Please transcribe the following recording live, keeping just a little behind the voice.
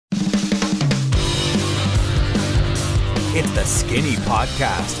It's the Skinny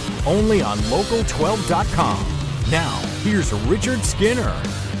Podcast, only on Local12.com. Now, here's Richard Skinner.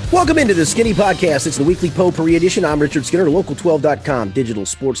 Welcome into the Skinny Podcast. It's the weekly potpourri edition. I'm Richard Skinner, Local12.com, digital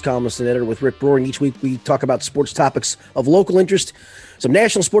sports columnist and editor with Rick Broering. Each week we talk about sports topics of local interest, some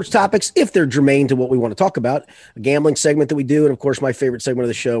national sports topics, if they're germane to what we want to talk about, a gambling segment that we do, and of course my favorite segment of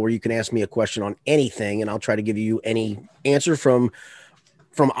the show where you can ask me a question on anything, and I'll try to give you any answer from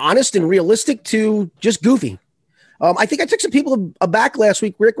honest and realistic to just goofy. I think I took some people aback last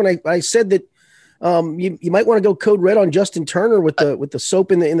week, Rick, when I said that you might want to go code red on Justin Turner with the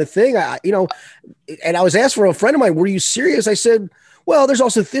soap in the thing. And I was asked for a friend of mine, were you serious? I said, well, there's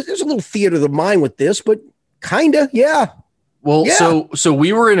also there's a little theater of the mind with this, but kinda, yeah. Well, yeah. So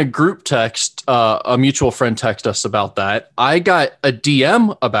we were in a group text, a mutual friend texted us about that. I got a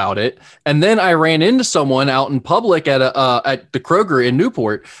DM about it, and then I ran into someone out in public at the Kroger in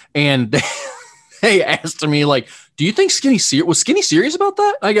Newport, and they asked me, like, do you think was Skinny serious about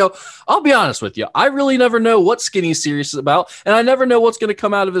that? I go, I'll be honest with you. I really never know what Skinny's serious about, and I never know what's going to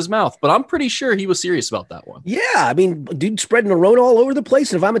come out of his mouth, but I'm pretty sure he was serious about that one. Yeah, I mean, dude spreading the Rona all over the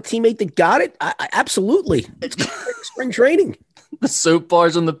place, and if I'm a teammate that got it, I absolutely. It's spring training. The soap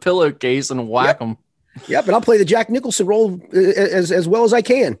bars in the pillowcase and whack them. Yep, and I'll play the Jack Nicholson role as well as I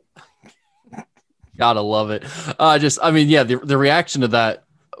can. Gotta love it. The reaction to that,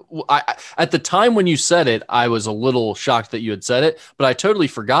 at the time when you said it, I was a little shocked that you had said it, but I totally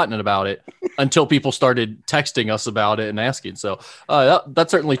forgotten about it until people started texting us about it and asking. So that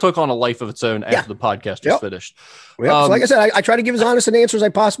certainly took on a life of its own after the podcast was finished. Yep. So like I said, I try to give as honest an answer as I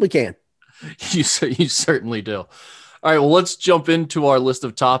possibly can. You certainly do. All right, well, let's jump into our list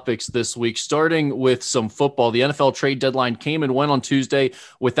of topics this week, starting with some football. The NFL trade deadline came and went on Tuesday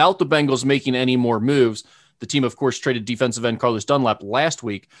without the Bengals making any more moves. The team, of course, traded defensive end Carlos Dunlap last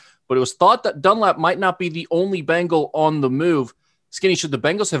week, but it was thought that Dunlap might not be the only Bengal on the move. Skinny, should the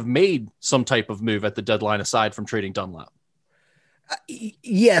Bengals have made some type of move at the deadline aside from trading Dunlap?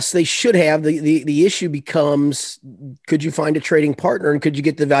 Yes, they should have. The issue becomes, could you find a trading partner and could you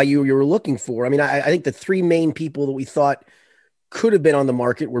get the value you were looking for? I mean, I think the three main people that we thought could have been on the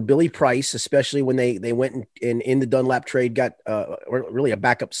market were Billy Price, especially when they went in the Dunlap trade, got really a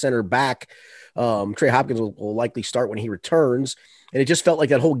backup center back. Trey Hopkins will likely start when he returns. And it just felt like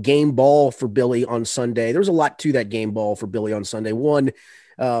that whole game ball for Billy on Sunday. There was a lot to that game ball for Billy on Sunday. One,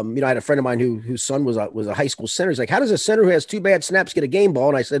 I had a friend of mine whose son was a high school center. He's like, how does a center who has two bad snaps get a game ball?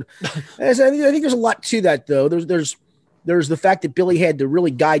 And I said, I think there's a lot to that, though. There's the fact that Billy had to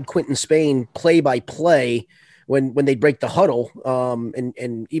really guide Quentin Spain play by play when they break the huddle.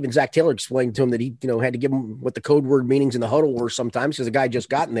 And even Zach Taylor explained to him that he had to give him what the code word meanings in the huddle were sometimes because the guy just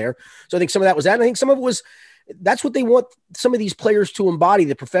gotten there. So I think some of that was that. And I think some of it was that's what they want some of these players to embody,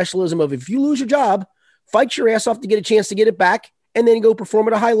 the professionalism of if you lose your job, fight your ass off to get a chance to get it back and then go perform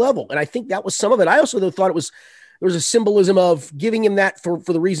at a high level. And I think that was some of it. I also thought there was a symbolism of giving him that for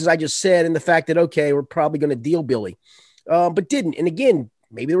the reasons I just said and the fact that, okay, we're probably going to deal Billy, but didn't. And again,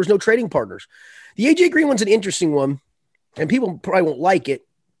 maybe there was no trading partners. The AJ Green one's an interesting one, and people probably won't like it.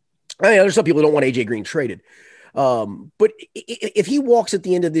 I mean, there's some people who don't want AJ Green traded. But if he walks at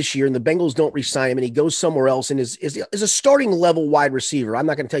the end of this year and the Bengals don't re-sign him and he goes somewhere else and is a starting level wide receiver, I'm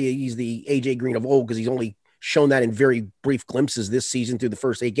not going to tell you he's the AJ Green of old because he's only shown that in very brief glimpses this season through the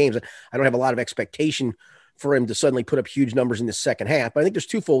first 8 games. I don't have a lot of expectation for him to suddenly put up huge numbers in the second half, but I think there's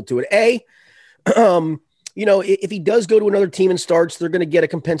twofold to it. If he does go to another team and starts, they're going to get a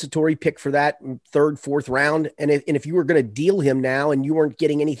compensatory pick for that third, fourth round. And if you were going to deal him now and you weren't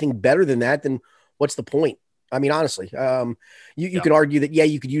getting anything better than that, then what's the point? I mean, honestly, you could argue that,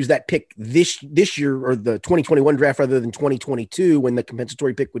 you could use that pick this year or the 2021 draft rather than 2022 when the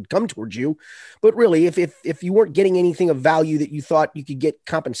compensatory pick would come towards you. But really, if you weren't getting anything of value that you thought you could get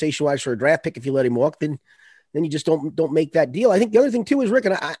compensation wise for a draft pick, if you let him walk, then you just don't make that deal. I think the other thing too is, Rick,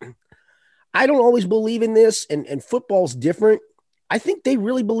 and I don't always believe in this, and football's different. I think they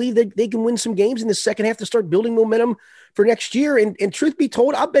really believe that they can win some games in the second half to start building momentum for next year. And truth be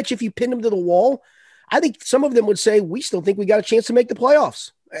told, I'll bet you if you pinned them to the wall, I think some of them would say, we still think we got a chance to make the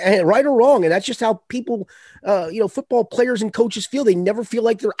playoffs, and right or wrong. And that's just how people, football players and coaches feel. They never feel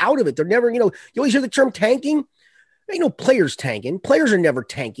like they're out of it. They're never, you always hear the term tanking. There ain't no players tanking. Players are never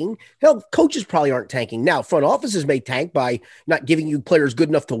tanking. Hell, coaches probably aren't tanking. Now, front offices may tank by not giving you players good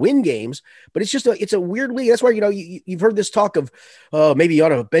enough to win games, but it's a weird league. That's why, you've heard this talk of maybe you ought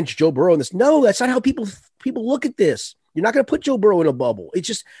to bench Joe Burrow in this. No, that's not how people look at this. You're not going to put Joe Burrow in a bubble. It's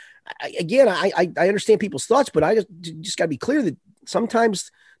just, I understand people's thoughts, but I just got to be clear that sometimes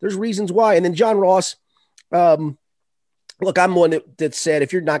there's reasons why. And then John Ross, Look, I'm one that said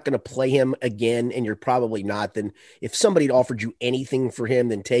if you're not going to play him again, and you're probably not, then if somebody had offered you anything for him,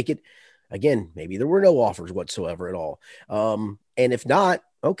 then take it. Again, maybe there were no offers whatsoever at all. And if not,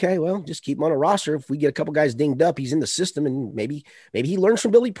 okay, well, just keep him on a roster. If we get a couple guys dinged up, he's in the system, and maybe he learns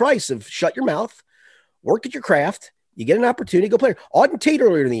from Billy Price of shut your mouth, work at your craft. You get an opportunity, go play. Auden Tate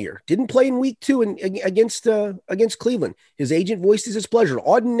earlier in the year didn't play in week 2 against Cleveland. His agent voiced his displeasure.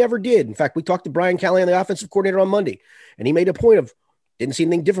 Auden never did. In fact, we talked to Brian Callahan, the offensive coordinator, on Monday, and he made a point of didn't see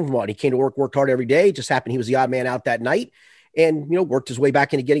anything different from Auden. He came to work, worked hard every day. It just happened he was the odd man out that night, and worked his way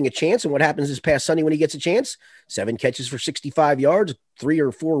back into getting a chance. And what happens this past Sunday when he gets a chance? 7 catches for 65 yards, 3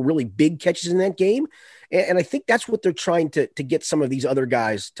 or 4 really big catches in that game. And I think that's what they're trying to get some of these other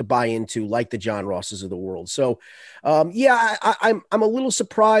guys to buy into, like the John Rosses of the world. So, I'm a little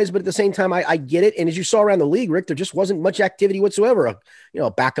surprised, but at the same time, I get it. And as you saw around the league, Rick, there just wasn't much activity whatsoever.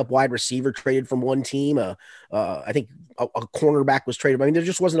 A backup wide receiver traded from one team. I think a cornerback was traded. I mean, there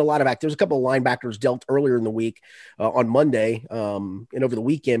just wasn't a lot of activity. There's a couple of linebackers dealt earlier in the week on Monday and over the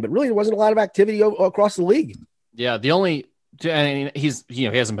weekend, but really there wasn't a lot of activity across the league. Yeah, the only. And he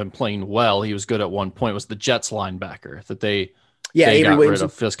hasn't been playing well. He was good at one point. Was the Jets linebacker that they got rid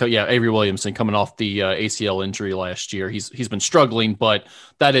of? Avery Williamson coming off the ACL injury last year. He's been struggling, but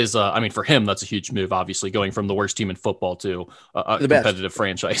that is for him that's a huge move. Obviously, going from the worst team in football to a competitive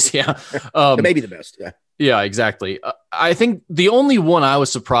franchise. Yeah, maybe the best. Yeah. Yeah, exactly. I think the only one I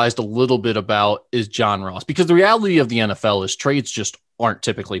was surprised a little bit about is John Ross, because the reality of the NFL is trades just aren't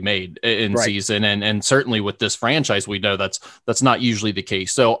typically made in season. And certainly with this franchise, we know that's not usually the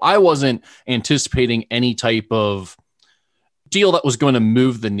case. So I wasn't anticipating any type of deal that was going to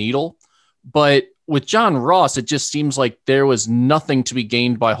move the needle. But with John Ross, it just seems like there was nothing to be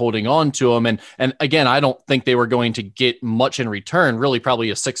gained by holding on to him. And again, I don't think they were going to get much in return. Really,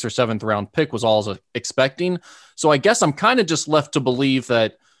 probably a 6th or 7th round pick was all I was expecting. So I guess I'm kind of just left to believe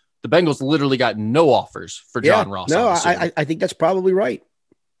that the Bengals literally got no offers for John Ross. No, I think that's probably right.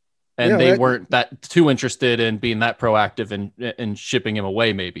 And they weren't that too interested in being that proactive and shipping him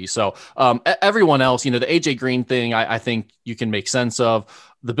away, maybe. So everyone else, the AJ Green thing, I think you can make sense of.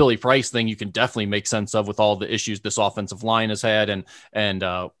 The Billy Price thing, you can definitely make sense of with all the issues this offensive line has had. And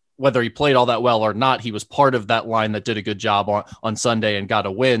whether he played all that well or not, he was part of that line that did a good job on Sunday and got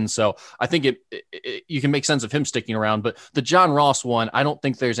a win. So I think you can make sense of him sticking around. But the John Ross one, I don't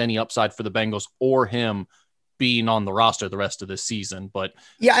think there's any upside for the Bengals or him being on the roster the rest of this season. But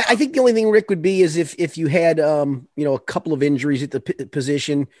yeah, I think the only thing, Rick, would be is if you had a couple of injuries at the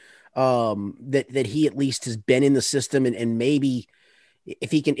position that he at least has been in the system, and maybe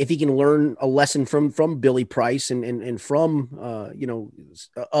if he can learn a lesson from Billy Price and from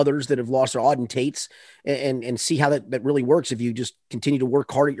others that have lost their Auden Tates and see how that really works. If you just continue to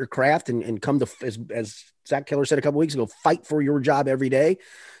work hard at your craft and come to, as Zach Keller said a couple of weeks ago, fight for your job every day,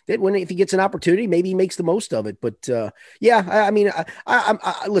 that if he gets an opportunity, maybe he makes the most of it. But listen,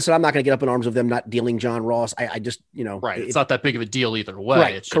 I'm not going to get up in arms of them not dealing John Ross. I just, right. It's not that big of a deal either way.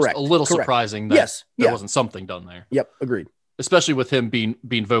 Right, it's just a little surprising that there wasn't something done there. Yep. Agreed. Especially with him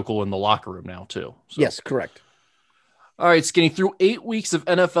being vocal in the locker room now too. So. Yes, correct. All right, Skinny, through 8 weeks of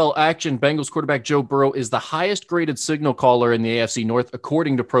NFL action, Bengals quarterback Joe Burrow is the highest graded signal caller in the AFC North,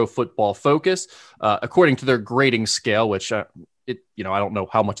 according to Pro Football Focus. According to their grading scale, which I don't know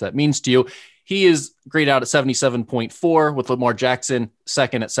how much that means to you. He is graded out at 77.4, with Lamar Jackson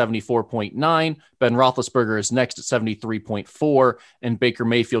second at 74.9. Ben Roethlisberger is next at 73.4, and Baker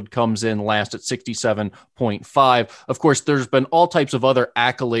Mayfield comes in last at 67.5. Of course, there's been all types of other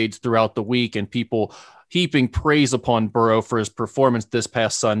accolades throughout the week, and people heaping praise upon Burrow for his performance this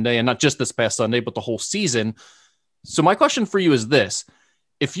past Sunday, and not just this past Sunday, but the whole season. So my question for you is this: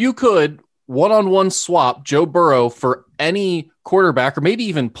 if you could one-on-one swap Joe Burrow for any quarterback or maybe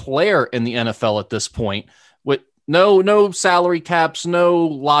even player in the NFL at this point, with no salary caps, no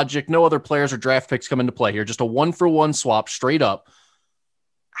logic, no other players or draft picks come into play here, just a 1-for-1 swap straight up,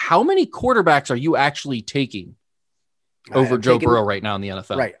 how many quarterbacks are you actually taking over Joe Burrow right now in the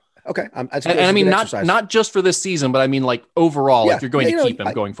NFL? Right. Okay. And I mean, not just for this season, but I mean, like overall, if you're going to keep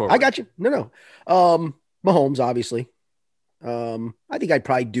him going forward. I got you. No. Mahomes, obviously. I think I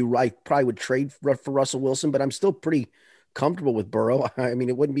probably would trade for Russell Wilson, but I'm still pretty comfortable with Burrow. I mean,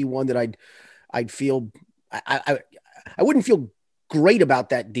 it wouldn't be one that I'd feel, I wouldn't feel great about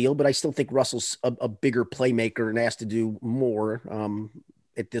that deal, but I still think Russell's a bigger playmaker and has to do more,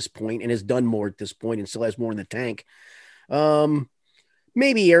 at this point, and has done more at this point and still has more in the tank.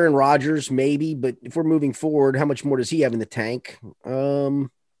 Maybe Aaron Rodgers, maybe, but if we're moving forward, how much more does he have in the tank?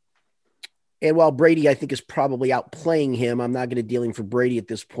 And while Brady, I think, is probably outplaying him, I'm not going to deal him for Brady at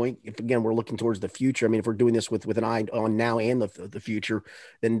this point. If again we're looking towards the future, I mean, if we're doing this with an eye on now and the future,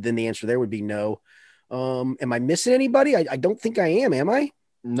 then the answer there would be no. Am I missing anybody? I don't think I am I?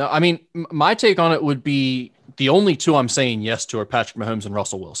 No, I mean, my take on it would be the only two I'm saying yes to are Patrick Mahomes and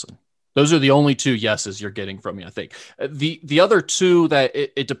Russell Wilson. Those are the only two yeses you're getting from me, I think. The other two that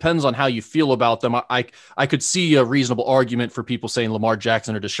it depends on how you feel about them. I could see a reasonable argument for people saying Lamar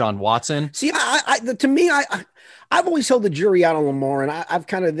Jackson or Deshaun Watson. See, to me, I've always held the jury out on Lamar, and I've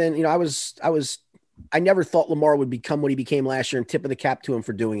kind of then, I never thought Lamar would become what he became last year, and tip of the cap to him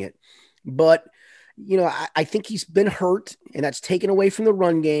for doing it. But I think he's been hurt, and that's taken away from the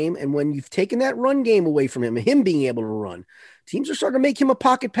run game. And when you've taken that run game away from him being able to run, teams are starting to make him a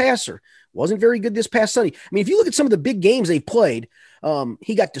pocket passer. Wasn't very good this past Sunday. I mean, if you look at some of the big games they've played,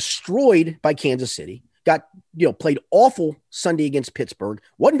 he got destroyed by Kansas City, played awful Sunday against Pittsburgh,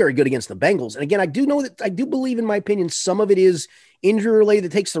 wasn't very good against the Bengals. And again, I do believe, in my opinion, some of it is injury related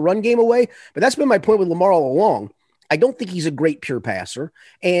that takes the run game away. But that's been my point with Lamar all along. I don't think he's a great pure passer.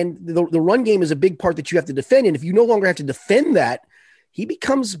 And the run game is a big part that you have to defend. And if you no longer have to defend that, he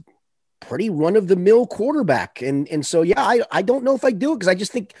becomes pretty run-of-the-mill quarterback. And so, yeah, I don't know if I do it, because I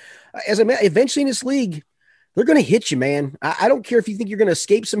just think eventually in this league, they're going to hit you, man. I don't care if you think you're going to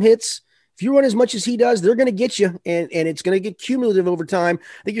escape some hits. If you run as much as he does, they're going to get you, and it's going to get cumulative over time.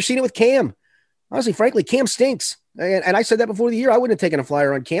 I think you're seeing it with Cam. Honestly, frankly, Cam stinks. And I said that before the year. I wouldn't have taken a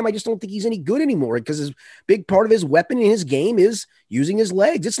flyer on Cam. I just don't think he's any good anymore, because his big part of his weapon in his game is using his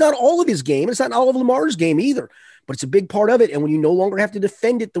legs. It's not all of his game. It's not all of Lamar's game either, but it's a big part of it. And when you no longer have to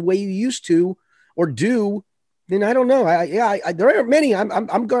defend it the way you used to or do, then I don't know. There aren't many.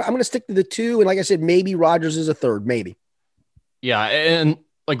 I'm going to stick to the two. And like I said, maybe Rodgers is a third, maybe. Yeah. And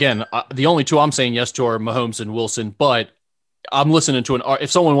again, the only two I'm saying yes to are Mahomes and Wilson, but I'm listening to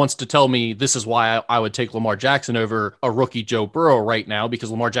if someone wants to tell me this is why I would take Lamar Jackson over a rookie Joe Burrow right now, because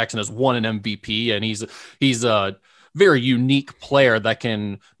Lamar Jackson has won an MVP and he's a very unique player that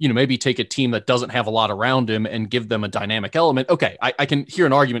can, maybe take a team that doesn't have a lot around him and give them a dynamic element. Okay. I can hear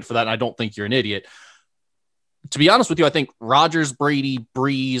an argument for that. And I don't think you're an idiot. To be honest with you, I think Rodgers, Brady,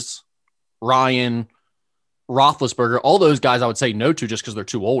 Breeze, Ryan, Roethlisberger, all those guys I would say no to just because they're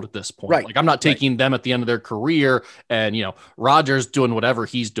too old at this point. Right. Like, I'm not taking them at the end of their career, and Rodgers doing whatever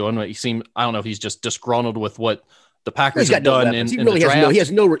he's doing. I don't know if he's just disgruntled with what the Packers have done in the draft.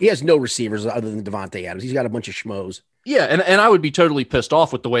 He has no receivers other than Devontae Adams. He's got a bunch of schmoes. Yeah, and I would be totally pissed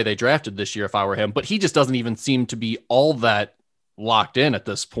off with the way they drafted this year if I were him, but he just doesn't even seem to be all that locked in at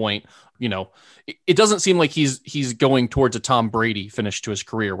this point. It doesn't seem like he's going towards a Tom Brady finish to his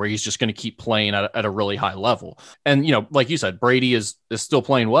career where he's just going to keep playing at a really high level. And, like you said, Brady is still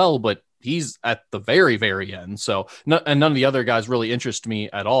playing well, but he's at the very, very end. So, none of the other guys really interest me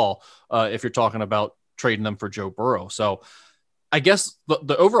at all if you're talking about trading them for Joe Burrow. So I guess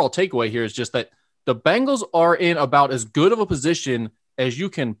the overall takeaway here is just that the Bengals are in about as good of a position as you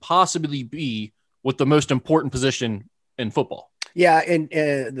can possibly be with the most important position in football. Yeah, and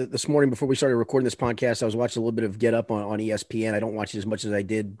this morning before we started recording this podcast, I was watching a little bit of Get Up on ESPN. I don't watch it as much as I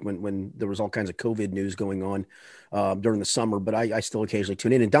did when there was all kinds of COVID news going on during the summer, but I still occasionally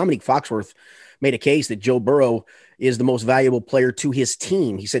tune in. And Dominique Foxworth made a case that Joe Burrow is the most valuable player to his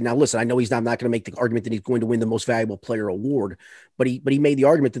team. He said, now listen, I know I'm not going to make the argument that he's going to win the most valuable player award, but he made the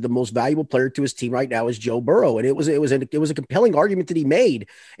argument that the most valuable player to his team right now is Joe Burrow. And it was a compelling argument that he made.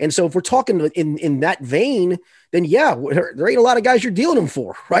 And so if we're talking in that vein, then yeah, there ain't a lot of guys you're dealing them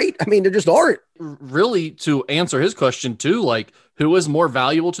for, right? I mean, there just aren't. Really, to answer his question too, like who is more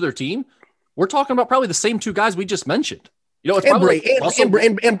valuable to their team? We're talking about probably the same two guys we just mentioned. It's probably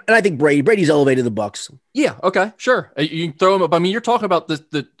and I think Brady's elevated the Bucks. Yeah. Okay. Sure. You can throw him up. I mean, you're talking about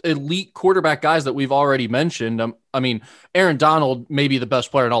the elite quarterback guys that we've already mentioned. I mean, Aaron Donald may be the best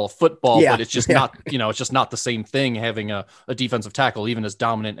player in all of football, but it's just not, it's just not the same thing having a defensive tackle, even as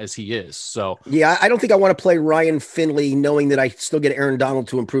dominant as he is. So yeah, I don't think I want to play Ryan Finley knowing that I still get Aaron Donald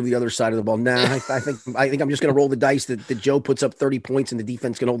to improve the other side of the ball. Nah, I think I'm just going to roll the dice that Joe puts up 30 points and the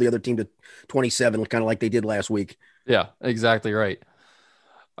defense can hold the other team to 27, kind of like they did last week. Yeah, exactly right.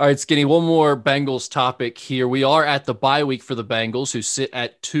 All right, Skinny, one more Bengals topic here. We are at the bye week for the Bengals, who sit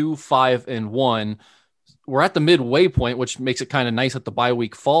at 2-5-1. We're at the midway point, which makes it kind of nice that the bye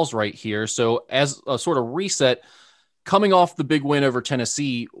week falls right here. So as a sort of reset, coming off the big win over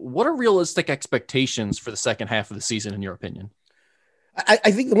Tennessee, what are realistic expectations for the second half of the season, in your opinion?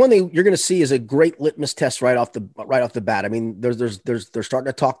 I think the one thing you're going to see is a great litmus test right off the bat. I mean, they're starting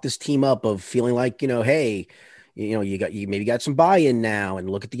to talk this team up of feeling like, hey, you maybe got some buy-in now, and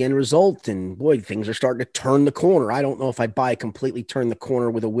look at the end result, and boy, things are starting to turn the corner. I don't know if I buy completely turn the corner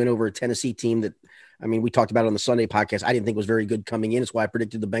with a win over a Tennessee team that, I mean, we talked about it on the Sunday podcast. I didn't think was very good coming in. It's why I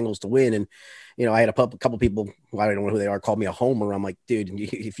predicted the Bengals to win. And, I had a couple people, I don't know who they are, called me a homer. I'm like, dude,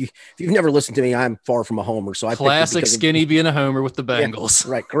 if you've never listened to me, I'm far from a homer. So I classic Skinny being a homer with the Bengals.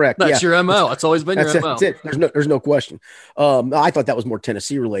 Yeah, right. Correct. That's your MO. That's always been your MO. That's it. There's no question. I thought that was more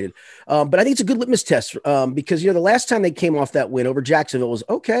Tennessee related. But I think it's a good litmus test because, the last time they came off that win over Jacksonville was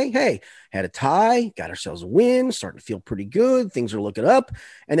okay. Hey, had a tie, got ourselves a win, starting to feel pretty good. Things are looking up.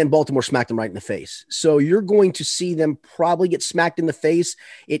 And then Baltimore smacked them right in the face. So you're going to see them probably get smacked in the face.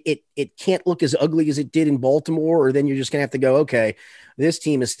 It can't look as ugly as it did in Baltimore, or then you're just going to have to go, okay, this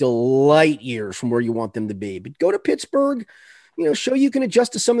team is still light years from where you want them to be. But go to Pittsburgh, show you can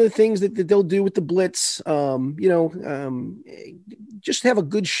adjust to some of the things that they'll do with the blitz, just have a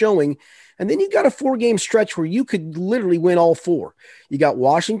good showing. And then you've got a 4-game stretch where you could literally win all 4. You got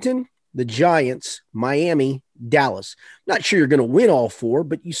Washington, the Giants, Miami, Dallas. Not sure you're going to win all 4,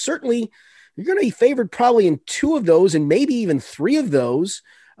 but you're going to be favored probably in 2 of those, and maybe even 3 of those.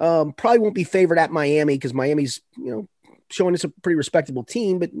 Probably won't be favored at Miami because Miami's, showing us a pretty respectable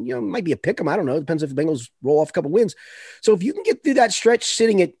team, but it might be a pick 'em. I don't know. It depends if the Bengals roll off a couple wins. So if you can get through that stretch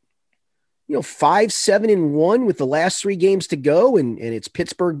sitting at 5-7-1 with the last 3 games to go, and it's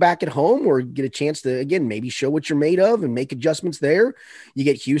Pittsburgh back at home, or get a chance to, again, maybe show what you're made of and make adjustments there. You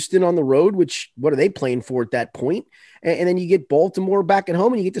get Houston on the road, which what are they playing for at that point? And then you get Baltimore back at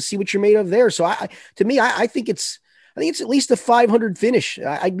home, and you get to see what you're made of there. So I think it's at least a 500 finish.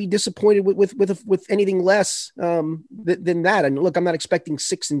 I'd be disappointed with anything less than that. And look, I'm not expecting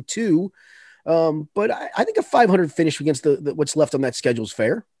 6-2, but I think a 500 finish against the what's left on that schedule is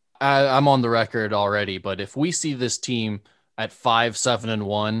fair. I'm on the record already, but if we see this team at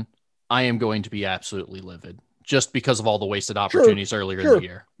 5-7-1, I am going to be absolutely livid just because of all the wasted opportunities earlier in the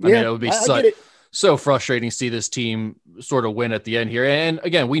year. I mean, it would be so frustrating to see this team sort of win at the end here. And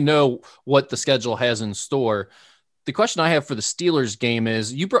again, we know what the schedule has in store. The question I have for the Steelers game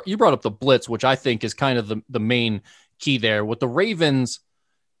is you brought up the blitz, which I think is kind of the main key there. What the Ravens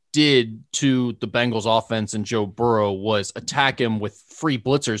did to the Bengals offense and Joe Burrow was attack him with free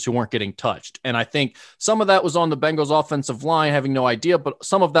blitzers who weren't getting touched. And I think some of that was on the Bengals offensive line having no idea, but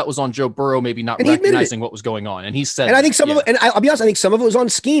some of that was on Joe Burrow maybe not recognizing what was going on. And he said, and I think some of it, and I'll be honest, I think some of it was on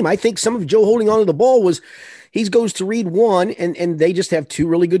scheme. I think some of Joe holding onto the ball was he goes to read one, and they just have 2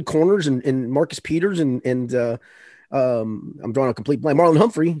 really good corners and Marcus Peters and I'm drawing a complete blank, Marlon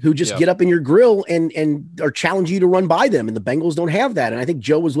Humphrey, who just get up in your grill and are challenge you to run by them. And the Bengals don't have that. And I think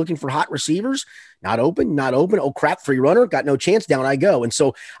Joe was looking for hot receivers, not open. Oh crap, free runner, got no chance, down I go. And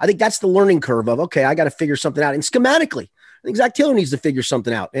so I think that's the learning curve of, okay, I got to figure something out. And schematically, I think Zach Taylor needs to figure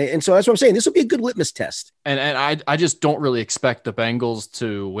something out. And so that's what I'm saying. This will be a good litmus test. And I just don't really expect the Bengals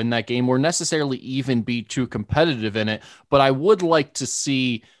to win that game or necessarily even be too competitive in it. But I would like to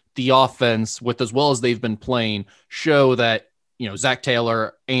see the offense, with as well as they've been playing, show that Zach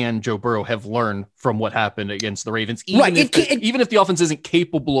Taylor and Joe Burrow have learned from what happened against the Ravens. Even if the offense isn't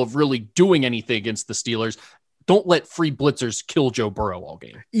capable of really doing anything against the Steelers, don't let free blitzers kill Joe Burrow all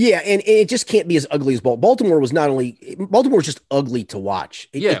game. Yeah, and it just can't be as ugly as Baltimore was. Baltimore was just ugly to watch.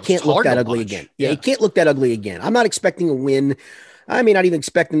 It can't look that ugly again. Yeah, it can't look that ugly again. I'm not expecting a win. I may not even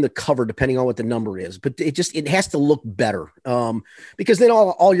expect them to cover, depending on what the number is, but it has to look better. Because then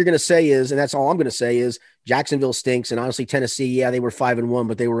all you're going to say is, and that's all I'm going to say is, Jacksonville stinks. And honestly, Tennessee, they were 5-1,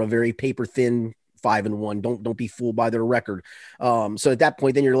 but they were a very paper thin 5-1. Don't be fooled by their record. So at that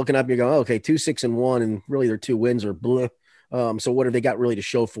point, then you're looking up and you're going, okay, 2-6-1, and really their 2 wins are blah. So what have they got really to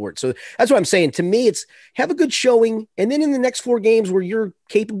show for it? So that's what I'm saying. To me, it's have a good showing. And then in the next 4 games where you're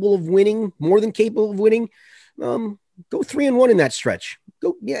capable of winning, more than capable of winning, go 3-1 in that stretch.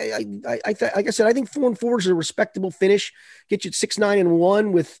 Go, like I said, I think 4-4 is a respectable finish. Get you at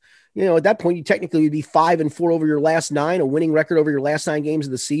 6-9-1 with, at that point, you technically would be 5-4 over your last 9, a winning record over your last 9 games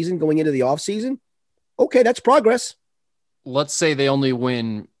of the season going into the offseason. Okay, that's progress. Let's say they only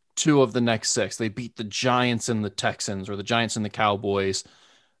win 2 of the next 6. They beat the Giants and the Texans, or the Giants and the Cowboys.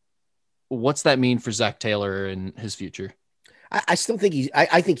 What's that mean for Zach Taylor and his future? I still think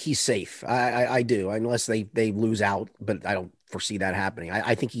I think he's safe. I do, unless they lose out, but I don't foresee that happening.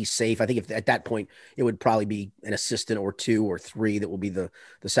 I think he's safe. I think if at that point it would probably be an assistant or 2 or 3 that will be the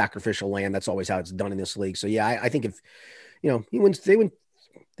sacrificial lamb. That's always how it's done in this league. So yeah, I think if he wins, they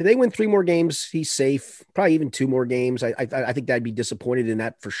win 3 more games, he's safe. Probably even 2 more games. I think I'd be disappointed in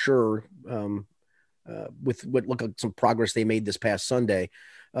that for sure. With what look like some progress they made this past Sunday.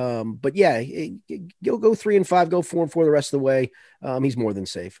 But yeah, go 3-5, go 4-4 the rest of the way. He's more than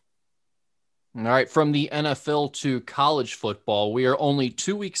safe. All right, from the NFL to college football, we are only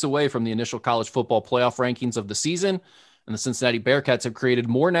 2 weeks away from the initial college football playoff rankings of the season, and the Cincinnati Bearcats have created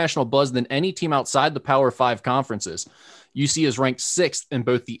more national buzz than any team outside the Power 5 conferences. UC is ranked 6th in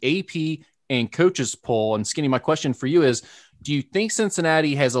both the AP and coaches poll. And Skinny, my question for you is, do you think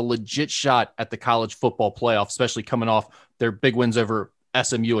Cincinnati has a legit shot at the college football playoff, especially coming off their big wins over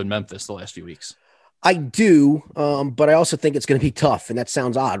SMU and Memphis the last few weeks? I do, but I also think it's going to be tough, and that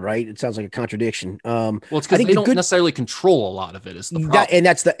sounds odd, right? It sounds like a contradiction. Well, it's because they don't necessarily control a lot of it. Is the problem,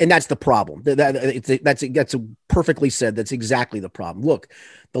 that's the problem. That's perfectly said. That's exactly the problem. Look,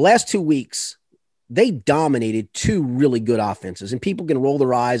 the last 2 weeks they dominated two really good offenses, and people can roll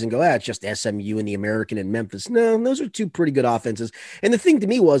their eyes and go, it's just SMU and the American and Memphis. No, those are two pretty good offenses. And the thing to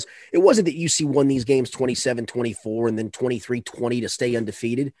me was, it wasn't that UC won these games 27-24 and then 23-20 to stay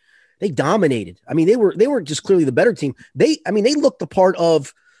undefeated. They dominated. I mean, they were just clearly the better team. They looked the part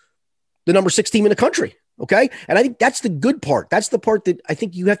of the number 6 team in the country. Okay. And I think that's the good part. That's the part that I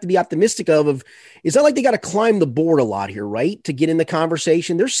think you have to be optimistic of. It's not like they got to climb the board a lot here, right? To get in the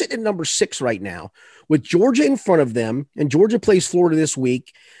conversation. They're sitting at number 6 right now with Georgia in front of them, and Georgia plays Florida this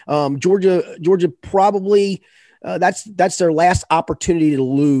week. Georgia probably that's their last opportunity to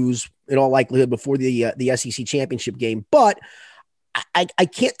lose in all likelihood before the SEC championship game. But I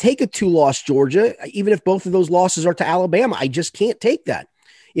can't take a 2-loss Georgia, even if both of those losses are to Alabama. I just can't take that.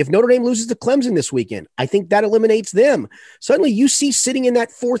 If Notre Dame loses to Clemson this weekend, I think that eliminates them. Suddenly UC sitting in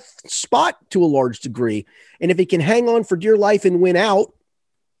that 4th spot to a large degree. And if it can hang on for dear life and win out,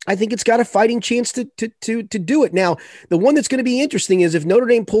 I think it's got a fighting chance to do it. Now, the one that's going to be interesting is if Notre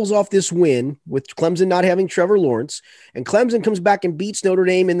Dame pulls off this win with Clemson not having Trevor Lawrence, and Clemson comes back and beats Notre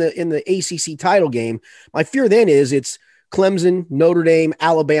Dame in the ACC title game, my fear then is it's Clemson, Notre Dame,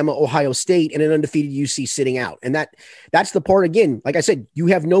 Alabama, Ohio State, and an undefeated UC sitting out. And that's the part, again, like I said, you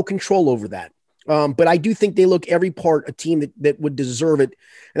have no control over that. But I do think they look every part a team that would deserve it.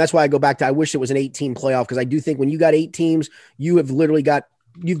 And that's why I go back to, I wish it was an 8-team playoff, because I do think when you got 8 teams, you have literally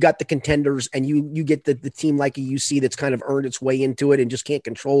you've got the contenders, and you get the team like a UC that's kind of earned its way into it and just can't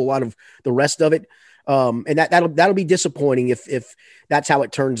control a lot of the rest of it. And that'll be disappointing if that's how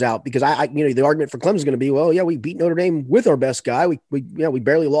it turns out, because the argument for Clemson is going to be, well, yeah, we beat Notre Dame with our best guy. We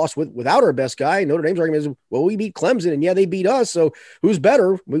barely lost without our best guy. Notre Dame's argument is, well, we beat Clemson, and yeah, they beat us. So who's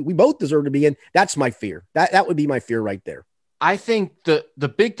better? We both deserve to be in. That's my fear. That would be my fear right there. I think the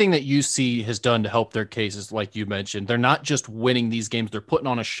big thing that UC has done to help their case is, like you mentioned, they're not just winning these games. They're putting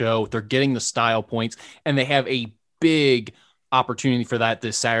on a show. They're getting the style points, and they have a big opportunity for that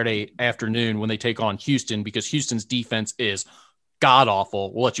this Saturday afternoon when they take on Houston, because Houston's defense is god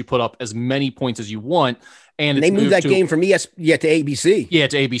awful. We'll let you put up as many points as you want. And they moved that game from to ABC. Yeah,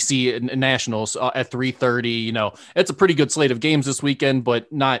 to ABC and Nationals at 3:30. It's a pretty good slate of games this weekend,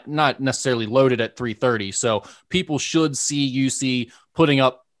 but not necessarily loaded at 3:30. So people should see UC putting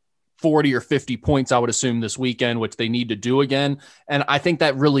up 40 or 50 points, I would assume, this weekend, which they need to do again. And I think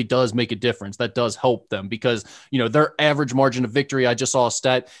that really does make a difference. That does help them, because, their average margin of victory, I just saw a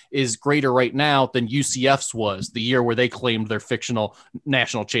stat, is greater right now than UCF's was the year where they claimed their fictional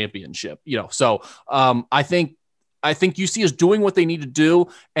national championship. So I think UC is doing what they need to do.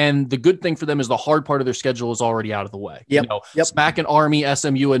 And the good thing for them is the hard part of their schedule is already out of the way. Yep. SMAC and Army,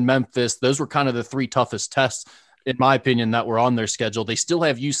 SMU, and Memphis, those were kind of the 3 toughest tests, in my opinion, that were on their schedule. They still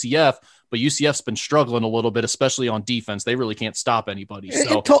have UCF, but UCF's been struggling a little bit, especially on defense. They really can't stop anybody.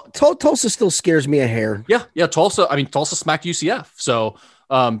 So Tulsa still scares me a hair. Yeah. Tulsa smacked UCF. So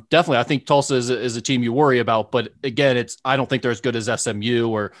definitely, I think Tulsa is a team you worry about. But again, I don't think they're as good as SMU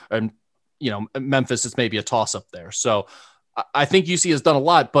or Memphis. It's maybe a toss up there. So I think UC has done a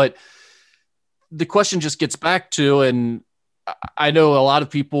lot, but the question just gets back to, and I know a lot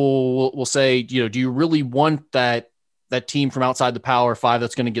of people will say, do you really want that team from outside the Power 5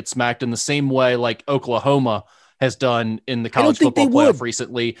 that's going to get smacked in the same way like Oklahoma has done in the college football playoff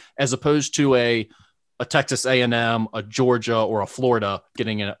recently, as opposed to a Texas A&M, a Georgia, or a Florida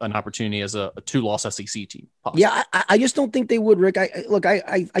getting an opportunity as a 2-loss SEC team? Possibly. Yeah, I just don't think they would, Rick.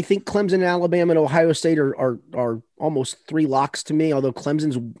 I think Clemson and Alabama and Ohio State are almost 3 locks to me, although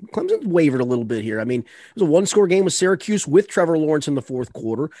Clemson's wavered a little bit here. I mean, it was a 1-score game with Syracuse with Trevor Lawrence in the 4th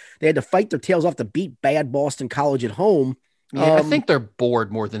quarter. They had to fight their tails off to beat bad Boston College at home. Yeah, I think they're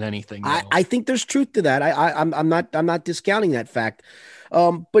bored more than anything. I think there's truth to that. I'm not discounting that fact.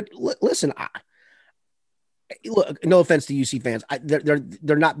 But listen, look, no offense to UC fans,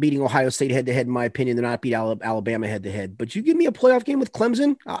 they're not beating Ohio State head to head. In my opinion, they're not beating Alabama head to head. But you give me a playoff game with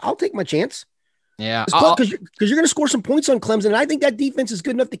Clemson, I'll take my chance. Yeah, because you're going to score some points on Clemson, and I think that defense is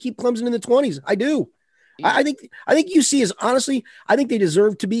good enough to keep Clemson in the 20s. I do. I think UC is, honestly, I think they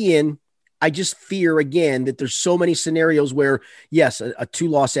deserve to be in. I just fear again that there's so many scenarios where, yes, a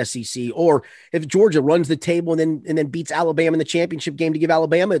 2-loss SEC, or if Georgia runs the table and then beats Alabama in the championship game to give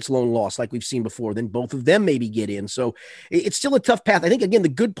Alabama its lone loss, like we've seen before, then both of them maybe get in. So it's still a tough path. I think, again, the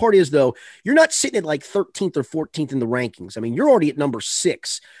good part is, though, you're not sitting at like 13th or 14th in the rankings. I mean, you're already at number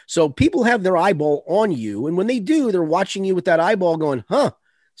 6. So people have their eyeball on you. And when they do, they're watching you with that eyeball going,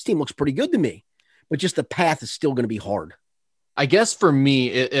 this team looks pretty good to me. But just the path is still going to be hard. I guess for me,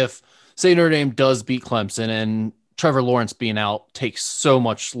 if say Notre Dame does beat Clemson and Trevor Lawrence being out takes so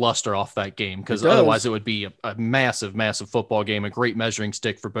much luster off that game, because otherwise it would be a massive, massive football game, a great measuring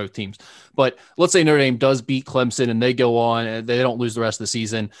stick for both teams. But let's say Notre Dame does beat Clemson and they go on and they don't lose the rest of the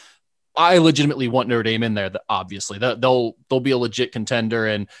season. I legitimately want Notre Dame in there. Obviously, they'll be a legit contender,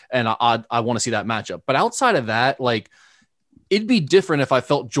 and I want to see that matchup. But outside of that, like, it'd be different if I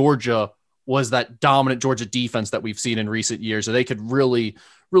felt Georgia was that dominant Georgia defense that we've seen in recent years, so they could really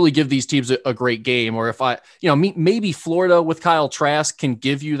give these teams a great game. Or if maybe Florida with Kyle Trask can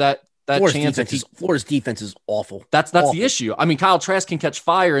give you that chance. Florida's defense is awful. That's awful. The issue. I mean, Kyle Trask can catch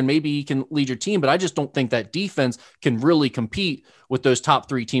fire and maybe he can lead your team, but I just don't think that defense can really compete with those top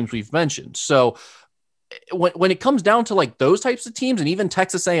 3 teams we've mentioned. So when it comes down to like those types of teams, and even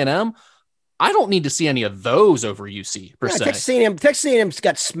Texas A&M, I don't need to see any of those over UC per se. Texas A&M's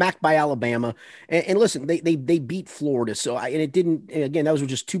got smacked by Alabama, and listen, they beat Florida. So it didn't. Again, those were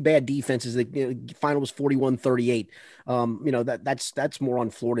just 2 bad defenses. The final was 41-38. That's more on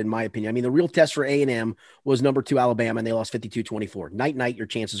Florida in my opinion. I mean, the real test for A&M was number 2 Alabama, and they lost 52-24. Night, your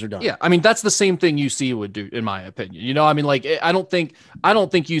chances are done. Yeah, I mean that's the same thing UC would do in my opinion. I mean, like I don't think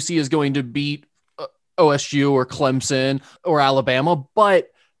UC is going to beat OSU or Clemson or Alabama,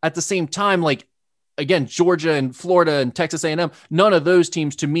 but at the same time, like, again, Georgia and Florida and Texas A&M, none of those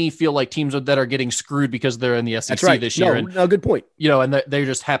teams to me feel like teams that are getting screwed because they're in the SEC this year. No, good point. And they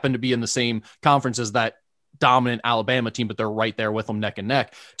just happen to be in the same conference as that dominant Alabama team, but they're right there with them neck and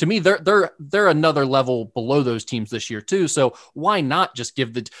neck. To me, they're another level below those teams this year too. So why not just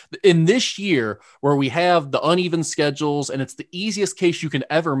give in this year where we have the uneven schedules and it's the easiest case you can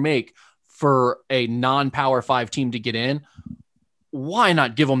ever make for a non-Power 5 team to get in? Why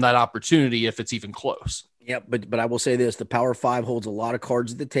not give them that opportunity if it's even close? Yeah, but I will say this, the Power 5 holds a lot of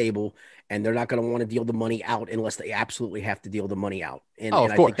cards at the table, and they're not going to want to deal the money out unless they absolutely have to deal the money out. And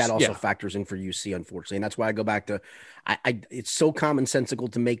I think that also factors in for UC, unfortunately. And that's why I go back to, it's so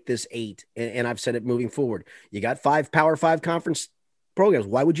commonsensical to make this 8. And I've said it moving forward. You got 5 Power 5 conference programs.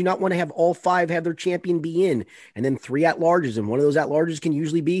 Why would you not want to have all 5 have their champion be in, and then 3 at-larges? And one of those at-larges can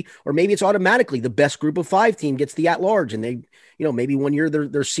usually be, or maybe it's automatically the best group of 5 team gets the at-large, and they, maybe one year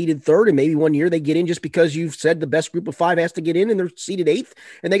they're seeded 3rd, and maybe one year they get in just because you've said the best group of 5 has to get in, and they're seeded 8th,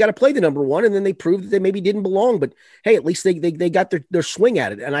 and they got to play the number 1, and then they prove that they maybe didn't belong. But hey, at least they got their swing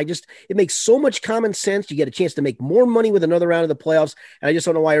at it. And it makes so much common sense. You get a chance to make more money with another round of the playoffs, and I just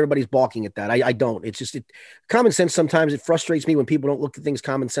don't know why everybody's balking at that. I don't. It's just common sense. Sometimes it frustrates me when people don't look at things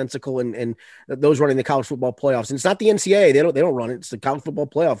commonsensical, and those running the college football playoffs. And it's not the NCAA. They don't run it. It's the college football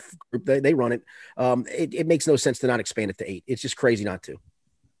playoff group. They run it. It makes no sense to not expand it to 8. It's just crazy not to.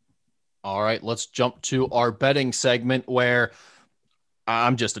 All right, let's jump to our betting segment where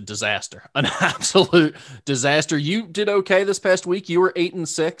I'm just a disaster, an absolute disaster. You did okay this past week. You were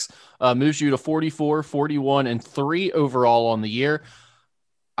 8-6, moves you to 44, 41, and 3 overall on the year.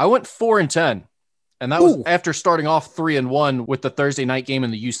 I went 4-10, and that was after starting off 3-1 with the Thursday night game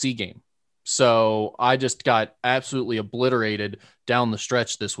and the UC game. So I just got absolutely obliterated down the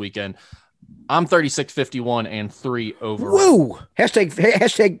stretch this weekend. I'm 36, 51, and 3 overall. Whoa! Hashtag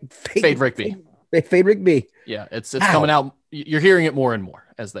Fade Rick B. Fade Rick B. Yeah, it's coming out. You're hearing it more and more,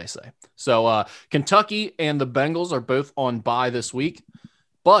 as they say. So Kentucky and the Bengals are both on bye this week.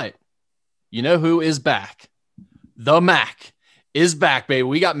 But you know who is back? The Mac is back, baby.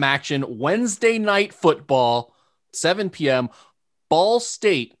 We got Maction Wednesday night football, 7 p.m. Ball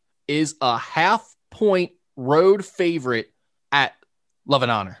State is a half-point road favorite at Love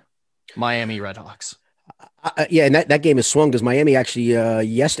and Honor. Miami Redhawks. Yeah, and that game has swung because Miami actually,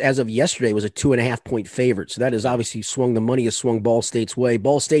 as of yesterday, was a 2.5-point favorite. So that has obviously swung. The money has swung Ball State's way.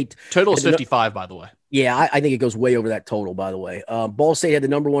 Ball State total is 55, by the way. Yeah, I think it goes way over that total. By the way, Ball State had the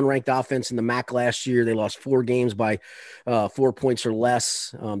number 1 ranked offense in the MAC last year. They lost 4 games by 4 points or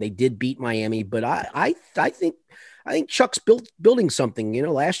less. They did beat Miami, but I think Chuck's building something.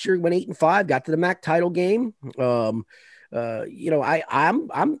 Last year he went 8-5, got to the MAC title game. I'm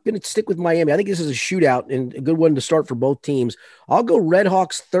going to stick with Miami. I think this is a shootout and a good one to start for both teams. I'll go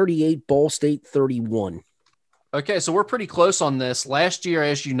Redhawks 38, Ball State 31. Okay, so we're pretty close on this. Last year,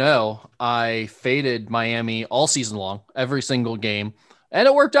 as you know, I faded Miami all season long, every single game. And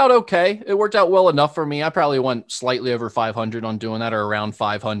it worked out okay. It worked out well enough for me. I probably went slightly over 500 on doing that, or around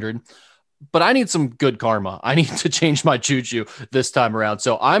 500. But I need some good karma. I need to change my juju this time around.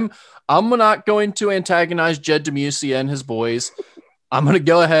 So I'm not going to antagonize Jed Demusi and his boys. I'm going to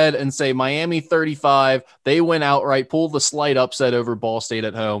go ahead and say Miami 35. They win outright, pull the slight upset over Ball State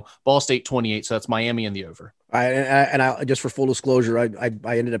at home. Ball State 28. So that's Miami in the over. I just for full disclosure,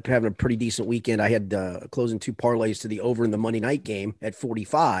 I ended up having a pretty decent weekend. I had closing 2 parlays to the over in the Monday night game at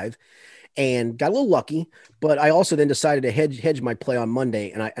 45 and got a little lucky, but I also then decided to hedge my play on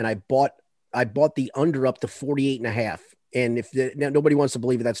Monday. And I bought the under up to 48.5. And now nobody wants to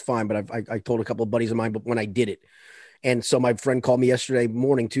believe it, that's fine. But I told a couple of buddies of mine, but when I did it, and so my friend called me Tuesday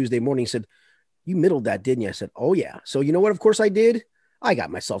morning, said, "You middled that, didn't you?" I said, "Oh yeah." So you know what? Of course I did. I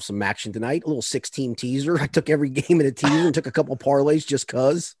got myself some action tonight, a little 16 teaser. I took every game in a teaser and took a couple parlays just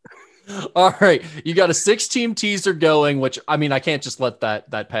cause. All right. You got a 6-team teaser going, which I mean, I can't just let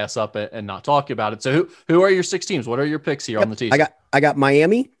that pass up and not talk about it. So who are your 6 teams? What are your picks here on the teaser? I got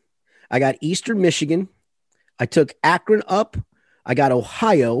Miami. I got Eastern Michigan. I took Akron up. I got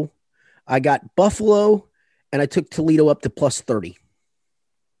Ohio. I got Buffalo. And I took Toledo up to plus 30.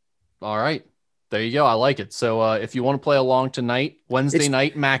 All right. There you go. I like it. So if you want to play along tonight, Wednesday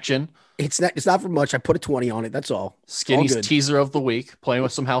night action. It's not for much. I put a 20 on it. That's all. Skinny's teaser of the week, playing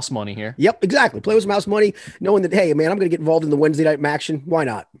with some house money here. Yep, exactly. Play with some house money, knowing that, hey, man, I'm going to get involved in the Wednesday night action. Why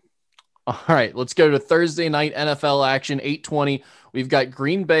not? All right. Let's go to Thursday night NFL action, 8:20. We've got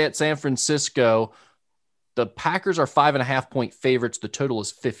Green Bay at San Francisco. The Packers are 5.5-point favorites. The total is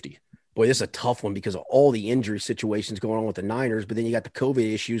 50. Boy, this is a tough one because of all the injury situations going on with the Niners, but then you got the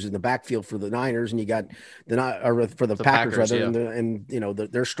COVID issues in the backfield for the Niners, and you got the Packers rather, yeah. and you know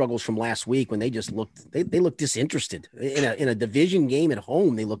their struggles from last week when they just looked looked disinterested in a division game at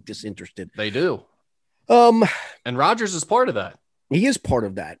home. They look disinterested. They do. And Rodgers is part of that. He is part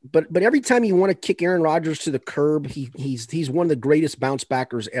of that, but every time you want to kick Aaron Rodgers to the curb, he's one of the greatest bounce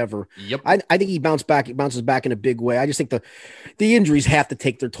backers ever. Yep. I think he bounces back in a big way. I just think the injuries have to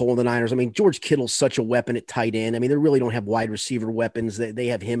take their toll on the Niners. I mean, George Kittle's such a weapon at tight end. I mean, they really don't have wide receiver weapons. They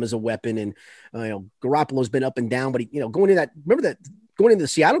have him as a weapon, and Garoppolo's been up and down, but going into the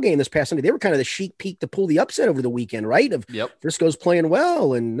Seattle game this past Sunday, they were kind of the chic peak to pull the upset over the weekend, right? Frisco's playing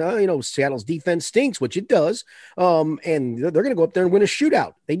well, and Seattle's defense stinks, which it does. And they're going to go up there and win a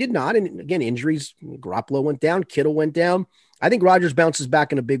shootout. They did not, and again, injuries. Garoppolo went down, Kittle went down. I think Rodgers bounces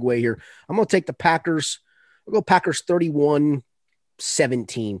back in a big way here. I'm going to take the Packers. I'll go Packers 31-17.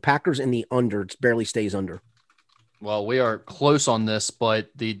 Packers in the under. It barely stays under. Well, we are close on this, but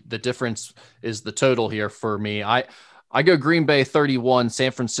the difference is the total here for me. I go Green Bay 31,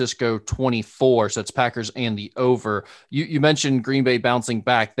 San Francisco 24. So it's Packers and the over. You mentioned Green Bay bouncing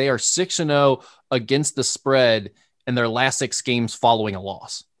back. They are 6-0 against the spread in their last 6 games following a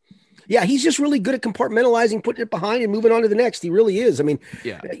loss. Yeah, he's just really good at compartmentalizing, putting it behind and moving on to the next. He really is. I mean,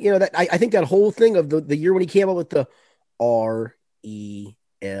 yeah, that I think that whole thing of the year when he came up with the RELAX,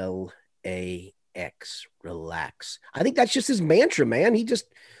 relax. I think that's just his mantra, man. He just,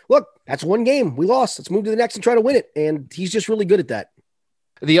 look, that's one game. We lost. Let's move to the next and try to win it. And he's just really good at that.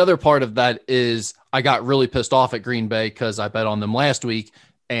 The other part of that is I got really pissed off at Green Bay because I bet on them last week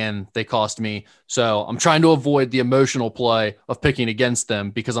and they cost me. So I'm trying to avoid the emotional play of picking against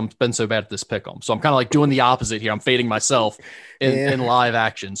them because I've been so bad at this pick 'em. So I'm kind of like doing the opposite here. I'm fading myself in live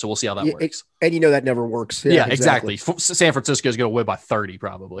action. So we'll see how that works. And that never works. Yeah, exactly. San Francisco is going to win by 30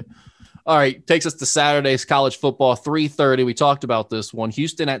 probably. All right, takes us to Saturday's college football, 3:30. We talked about this one.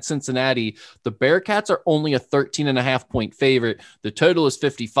 Houston at Cincinnati. The Bearcats are only a 13.5-point favorite. The total is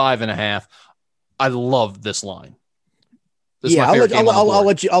 55.5. I love this line.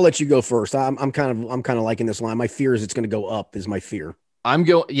 I'll let you go first. I'm kind of liking this line. My fear is it's going to go up. Is my fear.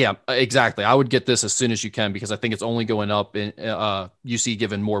 Yeah, exactly. I would get this as soon as you can because I think it's only going up in UC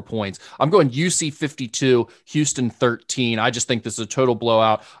given more points. I'm going UC 52, Houston 13. I just think this is a total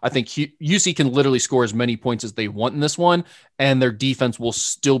blowout. I think UC can literally score as many points as they want in this one, and their defense will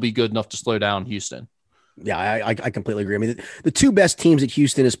still be good enough to slow down Houston. Yeah, I completely agree. I mean, the 2 best teams that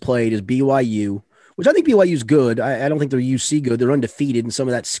Houston has played is BYU, which I think BYU is good. I don't think they're UC good. They're undefeated, and some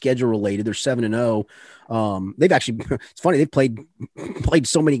of that's schedule related. They're 7-0. They've actually, it's funny, they've played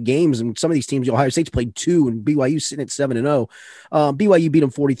so many games, and some of these teams, Ohio State's played 2 and BYU sitting at 7-0. BYU beat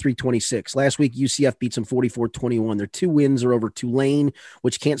them 43-26. Last week, UCF beats them 44-21. Their 2 wins are over Tulane,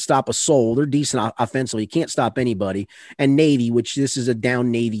 which can't stop a soul. They're decent offensively. You can't stop anybody. And Navy, which this is a down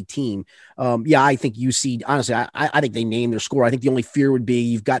Navy team. I think UC, honestly, I think they named their score. I think the only fear would be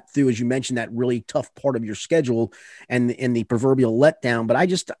you've got through, as you mentioned, that really tough part of your schedule and the proverbial letdown. But I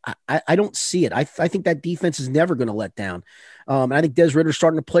don't see it. I think that that defense is never going to let down. And I think Des Ritter's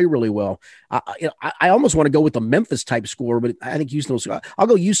starting to play really well. I almost want to go with the Memphis type score, but I think Houston will. I'll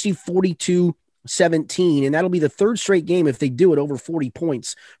go UC 42-17, and that'll be the third straight game if they do it over 40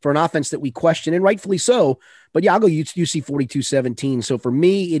 points for an offense that we question, and rightfully so. But yeah, I'll go UC 42-17. So for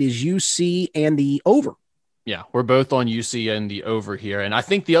me, it is UC and the over. Yeah, we're both on UC and the over here. And I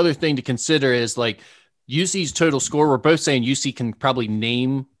think the other thing to consider is like UC's total score. We're both saying UC can probably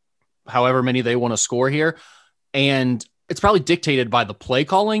name however many they want to score here. And it's probably dictated by the play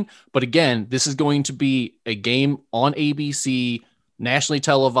calling. But again, this is going to be a game on ABC, nationally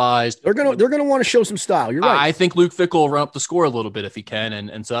televised. They're gonna want to show some style. You're right. I think Luke Fickell will run up the score a little bit if he can.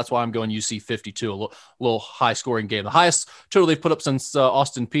 And so that's why I'm going UC 52, a little high scoring game. The highest total they've put up since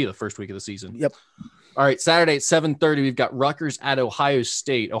Austin Peay the first week of the season. Yep. All right, Saturday at 7:30, we've got Rutgers at Ohio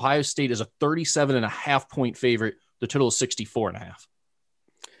State. Ohio State is a 37.5-point favorite. The total is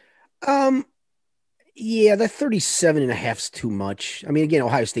 64.5. Yeah, that 37.5 is too much. I mean, again,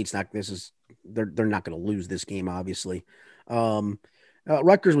 Ohio State's not. They're not going to lose this game, obviously.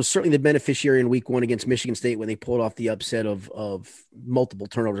 Rutgers was certainly the beneficiary in week 1 against Michigan State when they pulled off the upset of multiple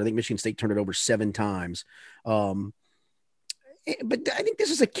turnovers. I think Michigan State turned it over 7 times. But I think this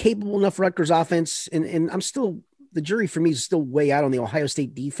is a capable enough Rutgers offense, and I'm still, the jury for me is still way out on the Ohio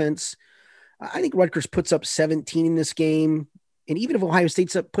State defense. I think Rutgers puts up 17 in this game, and even if Ohio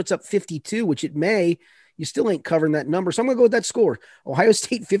State puts up 52, which it may, you still ain't covering that number. So I'm going to go with that score. Ohio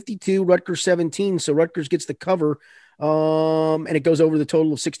State 52, Rutgers 17. So Rutgers gets the cover, and it goes over the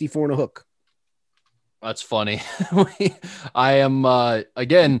total of 64 and a hook. That's funny. I am,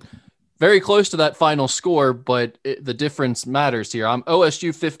 again, very close to that final score, but the difference matters here. I'm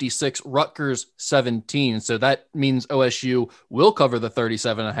OSU 56, Rutgers 17. So that means OSU will cover the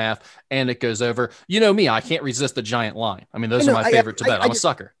 37.5, and it goes over. You know me, I can't resist the giant line. I mean, those are my favorite to bet. I'm a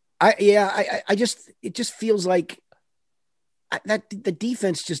sucker. It just feels like that the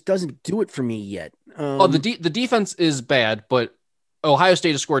defense just doesn't do it for me yet. The defense is bad, but Ohio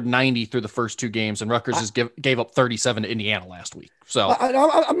State has scored 90 through the first 2 games, and Rutgers gave up 37 to Indiana last week. So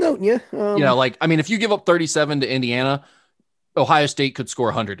I'm noting you. If you give up 37 to Indiana, Ohio State could score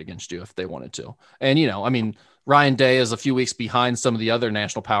 100 against you if they wanted to. And, Ryan Day is a few weeks behind some of the other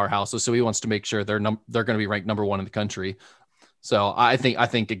national powerhouses, so he wants to make sure they're going to be ranked number 1 in the country. So I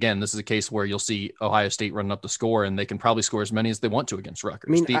think again, this is a case where you'll see Ohio State running up the score, and they can probably score as many as they want to against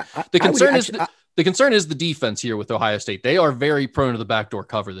Rutgers. The concern is the defense here with Ohio State. They are very prone to the backdoor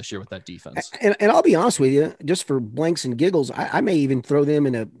cover this year with that defense. And I'll be honest with you, just for blanks and giggles, I may even throw them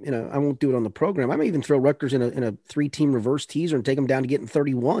in a I won't do it on the program. I may even throw Rutgers in a 3-team reverse teaser and take them down to getting